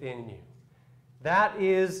within you. That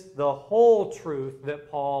is the whole truth that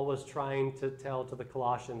Paul was trying to tell to the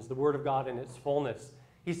Colossians, the Word of God in its fullness.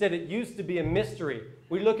 He said it used to be a mystery.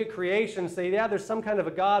 We look at creation and say, yeah, there's some kind of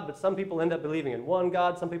a God, but some people end up believing in one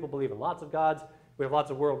God. Some people believe in lots of gods. We have lots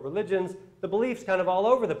of world religions. The belief's kind of all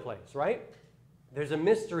over the place, right? There's a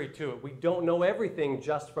mystery to it. We don't know everything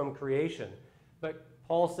just from creation. But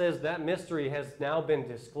Paul says that mystery has now been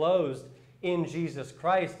disclosed in Jesus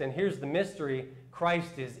Christ. And here's the mystery.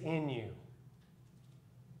 Christ is in you,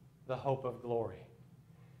 the hope of glory.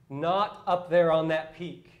 Not up there on that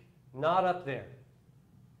peak. Not up there.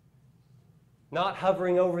 Not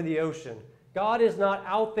hovering over the ocean. God is not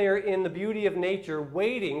out there in the beauty of nature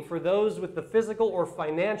waiting for those with the physical or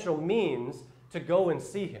financial means to go and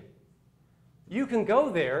see him. You can go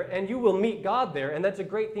there and you will meet God there, and that's a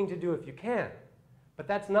great thing to do if you can. But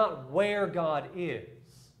that's not where God is.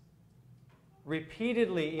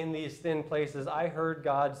 Repeatedly in these thin places, I heard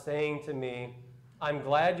God saying to me, I'm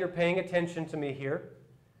glad you're paying attention to me here.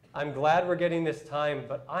 I'm glad we're getting this time,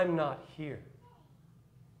 but I'm not here.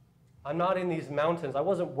 I'm not in these mountains. I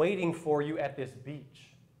wasn't waiting for you at this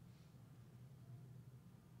beach.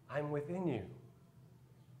 I'm within you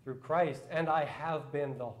through Christ, and I have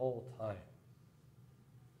been the whole time.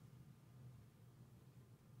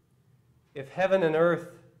 If heaven and earth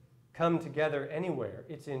come together anywhere,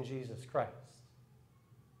 it's in Jesus Christ.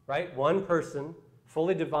 Right? One person,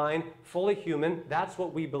 fully divine, fully human. That's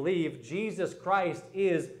what we believe. Jesus Christ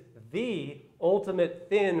is the ultimate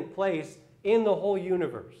thin place in the whole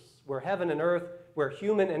universe, where heaven and earth, where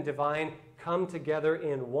human and divine come together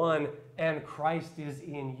in one, and Christ is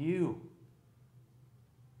in you.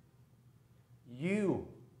 You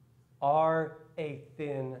are a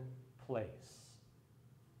thin place.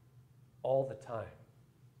 all the time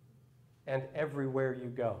and everywhere you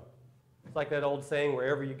go. It's like that old saying,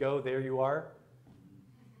 wherever you go, there you are.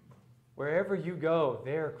 Wherever you go,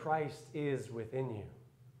 there Christ is within you.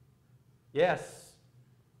 Yes,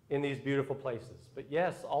 in these beautiful places, but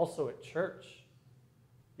yes, also at church.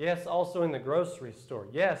 Yes, also in the grocery store.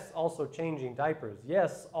 Yes, also changing diapers.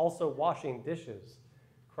 Yes, also washing dishes.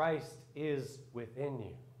 Christ is within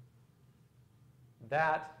you.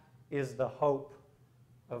 That is the hope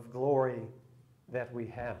of glory that we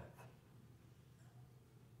have.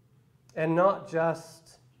 And not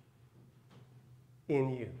just in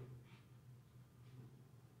you,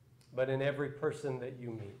 but in every person that you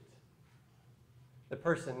meet. The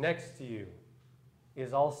person next to you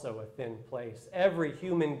is also a thin place. Every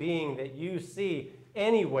human being that you see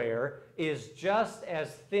anywhere is just as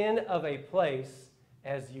thin of a place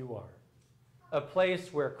as you are. A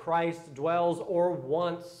place where Christ dwells or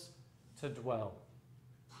wants to dwell.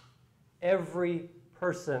 Every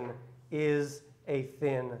person is a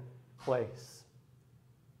thin place.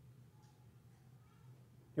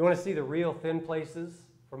 You want to see the real thin places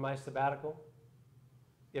for my sabbatical?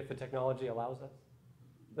 If the technology allows us?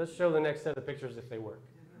 Let's show the next set of pictures if they work.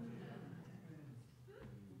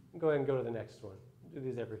 Go ahead and go to the next one. Do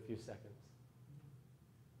these every few seconds.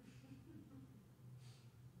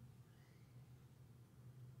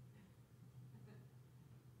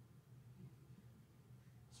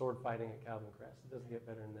 Sword fighting at Calvin Crest. It doesn't get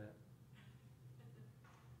better than that.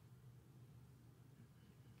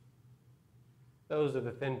 Those are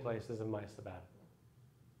the thin places of my sabbatical.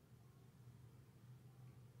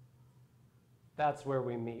 That's where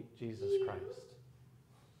we meet Jesus Christ.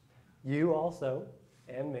 You also,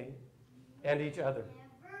 and me, and each other.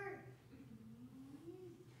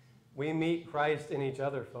 We meet Christ in each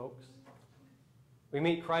other, folks. We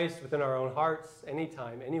meet Christ within our own hearts,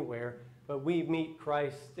 anytime, anywhere, but we meet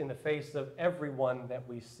Christ in the face of everyone that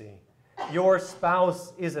we see. Your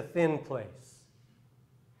spouse is a thin place.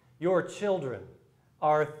 Your children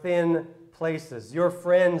are thin places. Your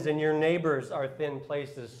friends and your neighbors are thin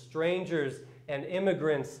places. Strangers and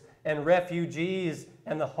immigrants and refugees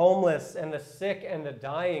and the homeless and the sick and the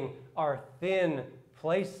dying are thin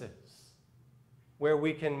places where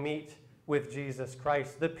we can meet with Jesus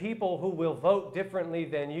Christ. The people who will vote differently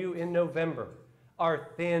than you in November are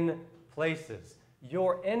thin places.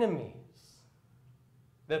 Your enemies,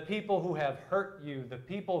 the people who have hurt you, the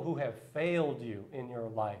people who have failed you in your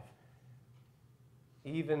life,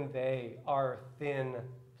 even they are thin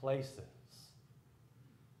places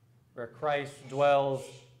where Christ dwells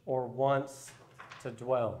or wants to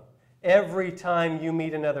dwell. Every time you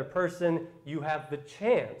meet another person, you have the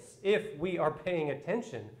chance, if we are paying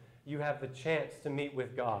attention, you have the chance to meet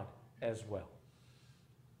with God as well.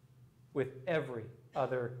 With every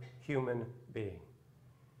other human being.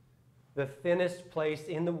 The thinnest place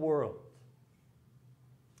in the world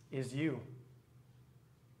is you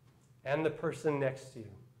and the person next to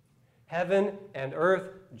you. Heaven and earth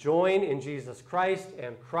join in Jesus Christ,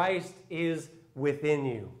 and Christ is within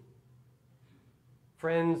you.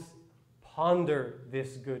 Friends, ponder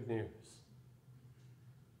this good news.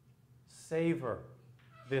 Savor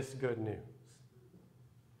this good news.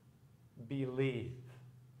 Believe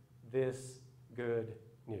this good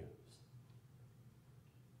news.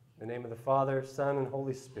 In the name of the Father, Son, and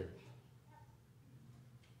Holy Spirit.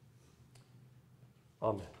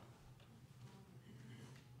 Amen.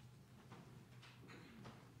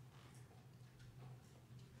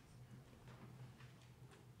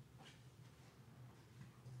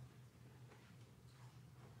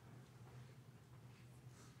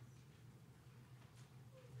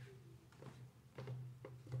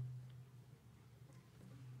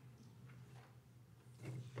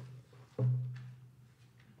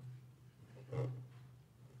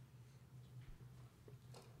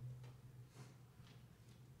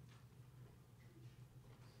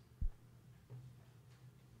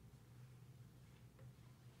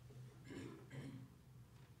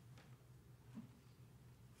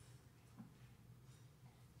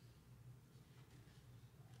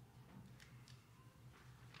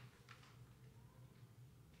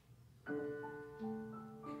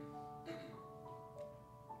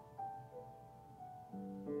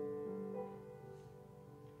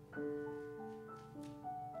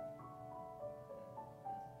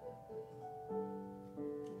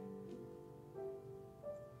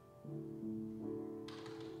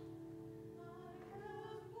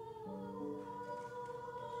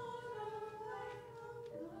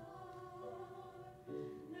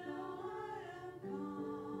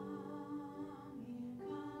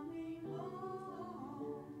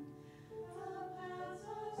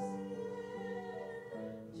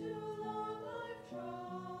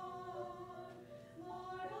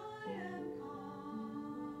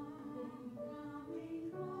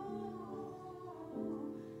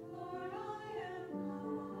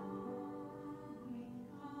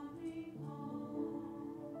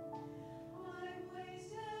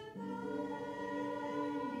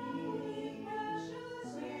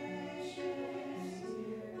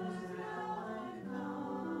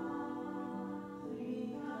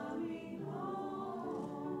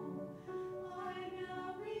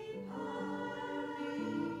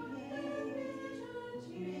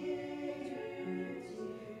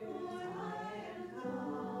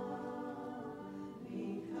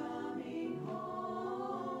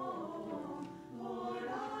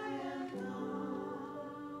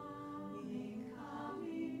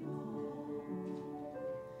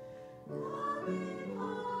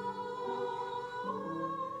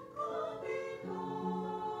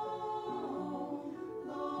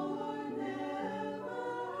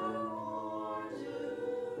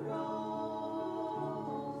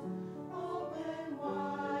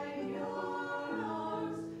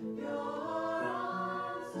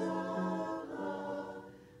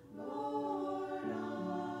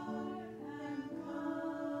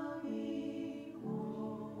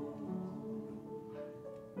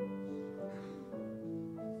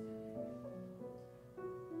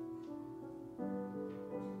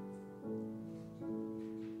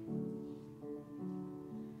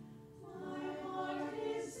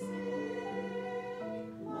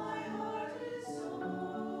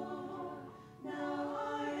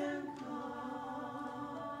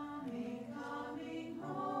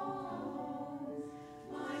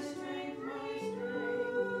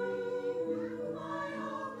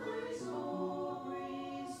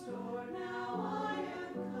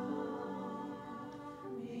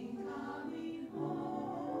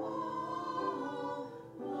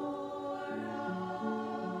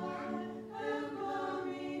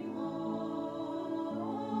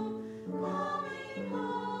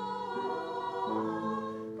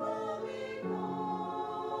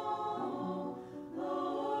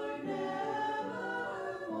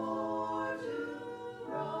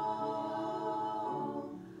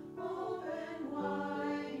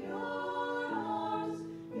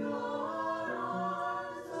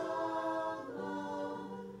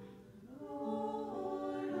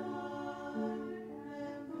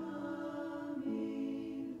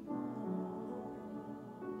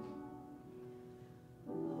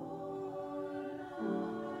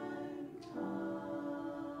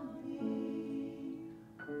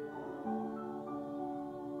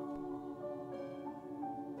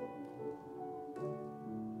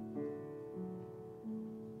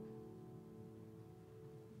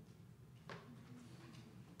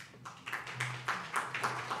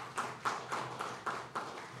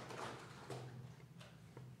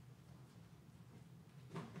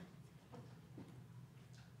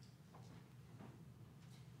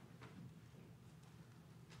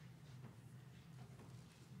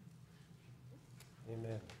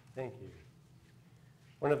 Amen. Thank you.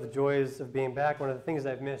 One of the joys of being back, one of the things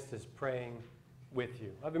I've missed is praying with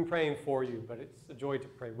you. I've been praying for you, but it's a joy to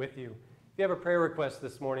pray with you. If you have a prayer request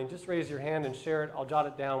this morning, just raise your hand and share it. I'll jot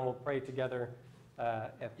it down. We'll pray together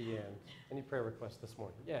at the end. Any prayer requests this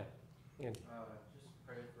morning? Yeah. Andy. Just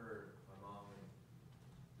pray for my mom and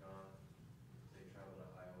Don. They travel to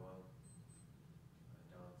Iowa.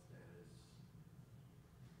 Don's dad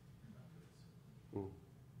is not good. Mm.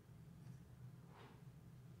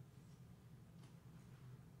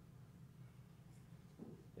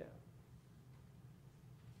 Yeah.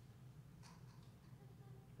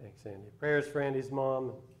 Thanks, Andy. Prayers for Andy's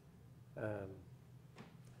mom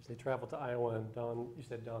as they travel to Iowa, and Don, you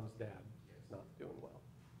said Don's dad is not doing well.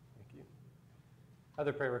 Thank you.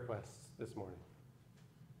 Other prayer requests this morning?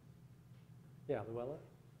 Yeah, Luella?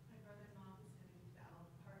 My brother-in-law is having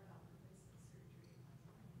heart valve replacement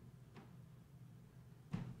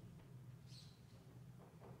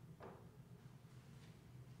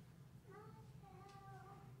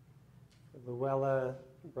surgery. Luella,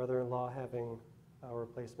 brother-in-law, having our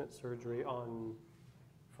replacement surgery on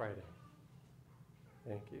Friday.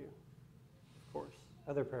 Thank you. Of course.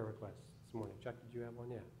 Other prayer requests this morning. Chuck, did you have one?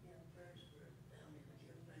 Yeah. Yeah, prayers for a family of a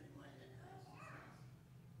dear friend of mine that has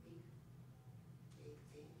Dave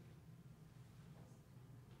Payne.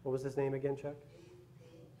 What was his name again, Chuck? Dave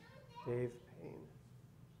Payne. Dave Payne.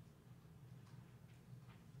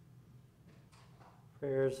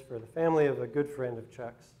 Prayers for the family of a good friend of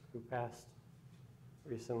Chuck's who passed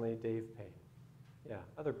recently, Dave Payne. Yeah,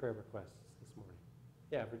 other prayer requests this morning.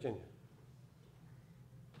 Yeah, Virginia.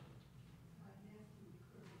 My nephew,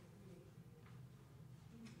 Curtis,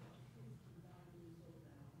 he's about 59 years old now, and he has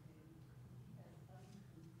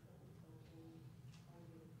uncontrollable high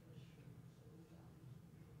blood pressure, so we got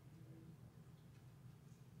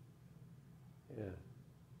him.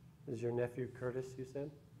 Yeah. Is your nephew Curtis, you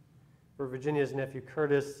said? For Virginia's nephew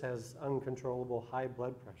Curtis has uncontrollable high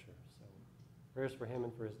blood pressure. So prayers for him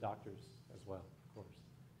and for his doctors as well, of course.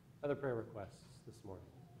 Other prayer requests this morning.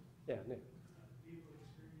 Yeah, Nick. People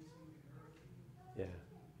experiencing the hurricane. Yeah.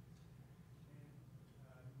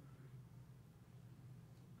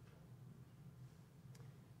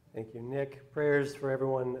 Thank you, Nick. Prayers for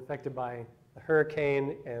everyone affected by the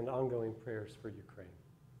hurricane and ongoing prayers for Ukraine.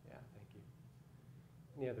 Yeah, thank you.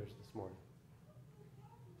 Any others this morning?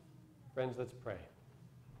 Friends, let's pray.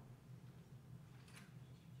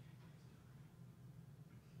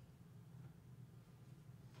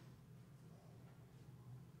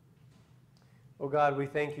 Oh God, we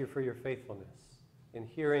thank you for your faithfulness in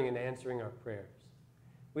hearing and answering our prayers.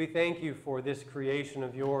 We thank you for this creation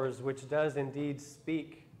of yours, which does indeed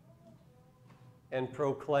speak and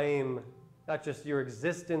proclaim not just your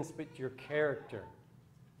existence, but your character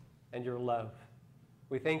and your love.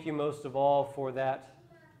 We thank you most of all for that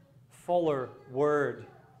fuller word,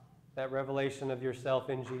 that revelation of yourself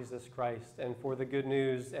in Jesus Christ, and for the good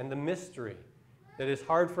news and the mystery that is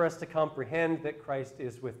hard for us to comprehend, that Christ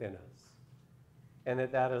is within us, and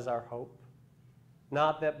that is our hope.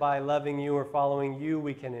 Not that by loving you or following you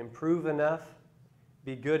we can improve enough,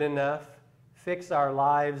 be good enough, fix our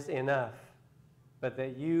lives enough, but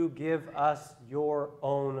that you give us your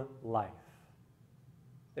own life,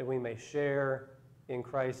 that we may share in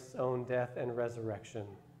Christ's own death and resurrection,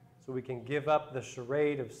 so we can give up the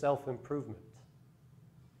charade of self-improvement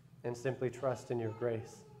and simply trust in your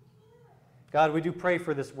grace. God, we do pray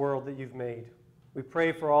for this world that you've made. We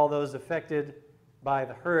pray for all those affected by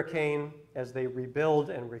the hurricane as they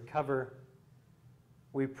rebuild and recover.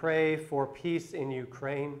 We pray for peace in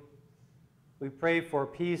Ukraine. We pray for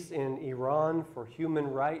peace in Iran, for human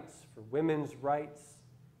rights, for women's rights,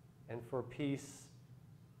 and for peace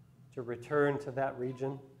to return to that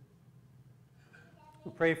region.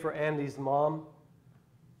 We pray for Andy's mom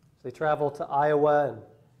as they travel to Iowa, and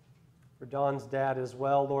for Don's dad as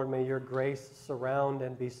well. Lord, may your grace surround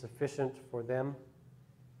and be sufficient for them.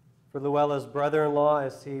 For Luella's brother-in-law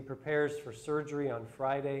as he prepares for surgery on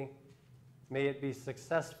Friday, may it be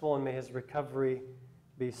successful and may his recovery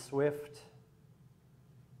be swift.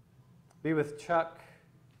 Be with Chuck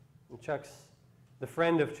and the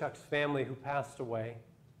friend of Chuck's family who passed away,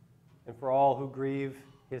 and for all who grieve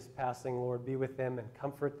his passing, Lord, be with them and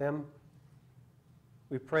comfort them.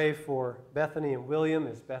 We pray for Bethany and William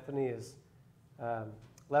as Bethany is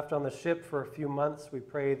left on the ship for a few months. We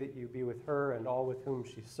pray that you be with her and all with whom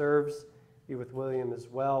she serves. Be with William as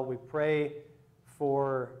well. We pray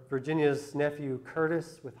for Virginia's nephew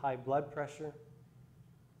Curtis with high blood pressure,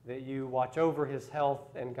 that you watch over his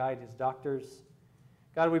health and guide his doctors.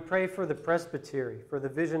 God, we pray for the Presbytery, for the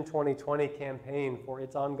Vision 2020 campaign, for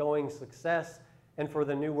its ongoing success and for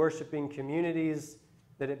the new worshiping communities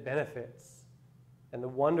that it benefits, and the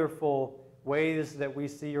wonderful ways that we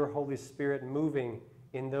see your Holy Spirit moving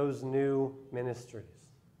in those new ministries.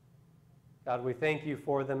 God, we thank you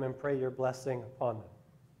for them and pray your blessing upon them.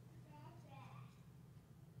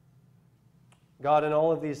 God, in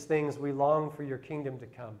all of these things, we long for your kingdom to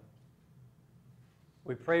come.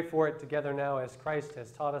 We pray for it together now as Christ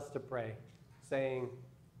has taught us to pray, saying,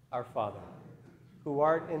 Our Father, who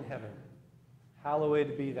art in heaven,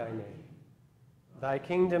 hallowed be thy name. Thy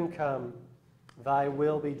kingdom come, thy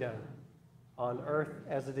will be done, on earth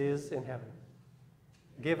as it is in heaven.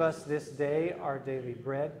 Give us this day our daily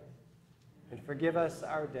bread, and forgive us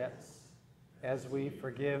our debts, as we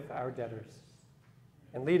forgive our debtors.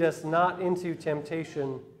 And lead us not into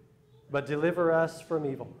temptation, but deliver us from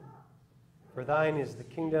evil. For thine is the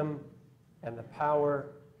kingdom, and the power,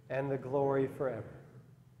 and the glory forever.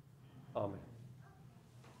 Amen.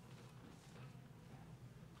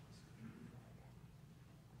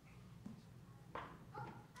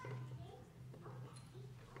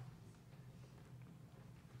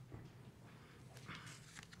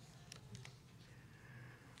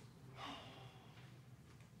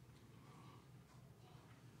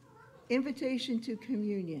 Invitation to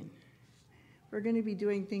communion. We're going to be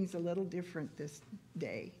doing things a little different this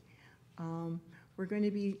day. We're going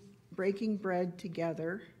to be breaking bread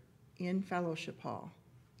together in Fellowship Hall.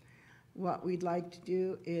 What we'd like to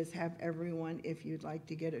do is have everyone, if you'd like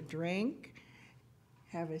to get a drink,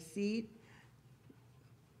 have a seat.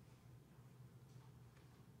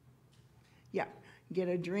 Yeah, get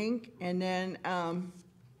a drink and then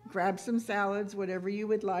grab some salads, whatever you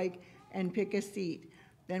would like, and pick a seat.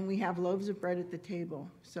 Then we have loaves of bread at the table,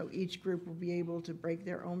 so each group will be able to break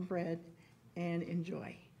their own bread and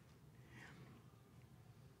enjoy.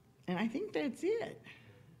 And I think that's it.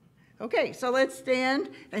 Okay, so let's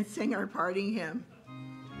stand and sing our parting hymn.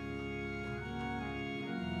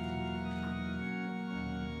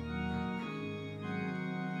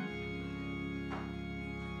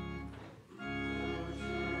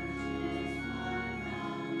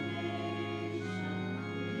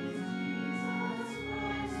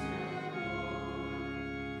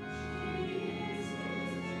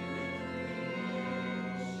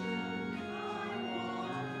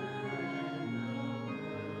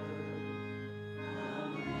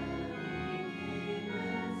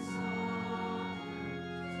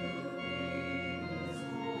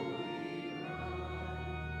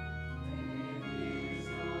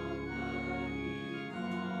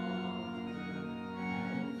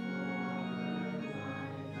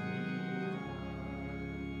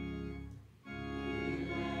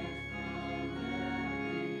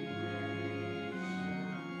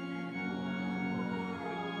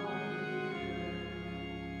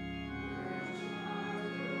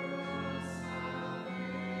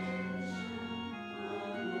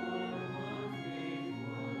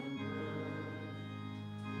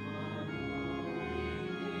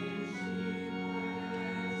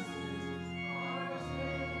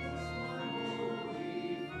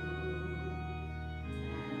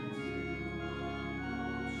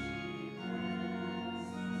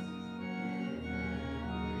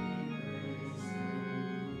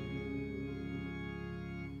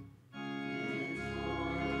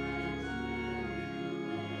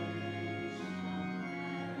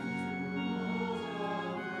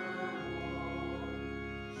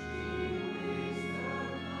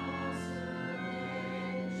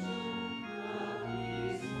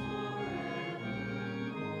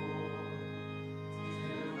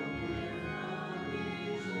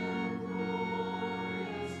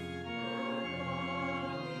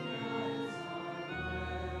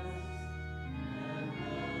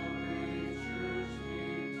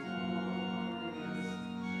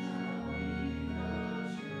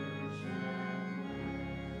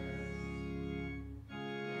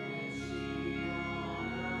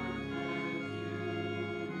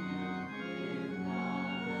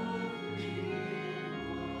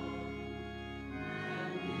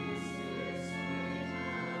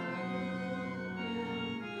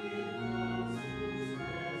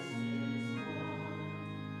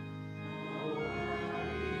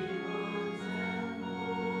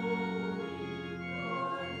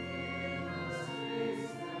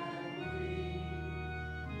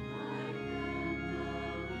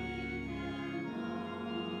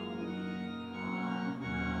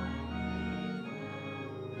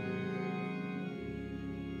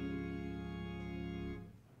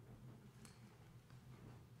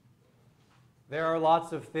 There are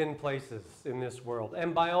lots of thin places in this world,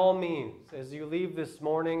 and by all means, as you leave this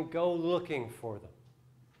morning, go looking for them.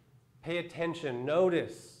 Pay attention,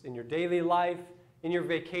 notice in your daily life, in your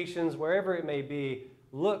vacations, wherever it may be,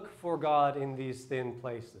 look for God in these thin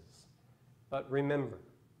places. But remember,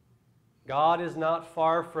 God is not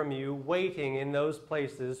far from you, waiting in those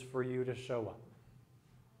places for you to show up.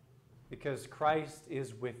 Because Christ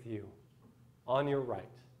is with you, on your right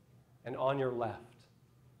and on your left.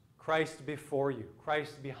 Christ before you,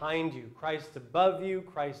 Christ behind you, Christ above you,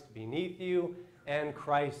 Christ beneath you, and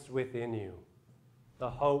Christ within you, the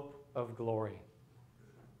hope of glory.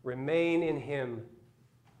 Remain in him,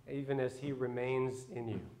 even as he remains in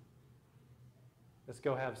you. Let's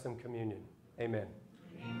go have some communion. Amen.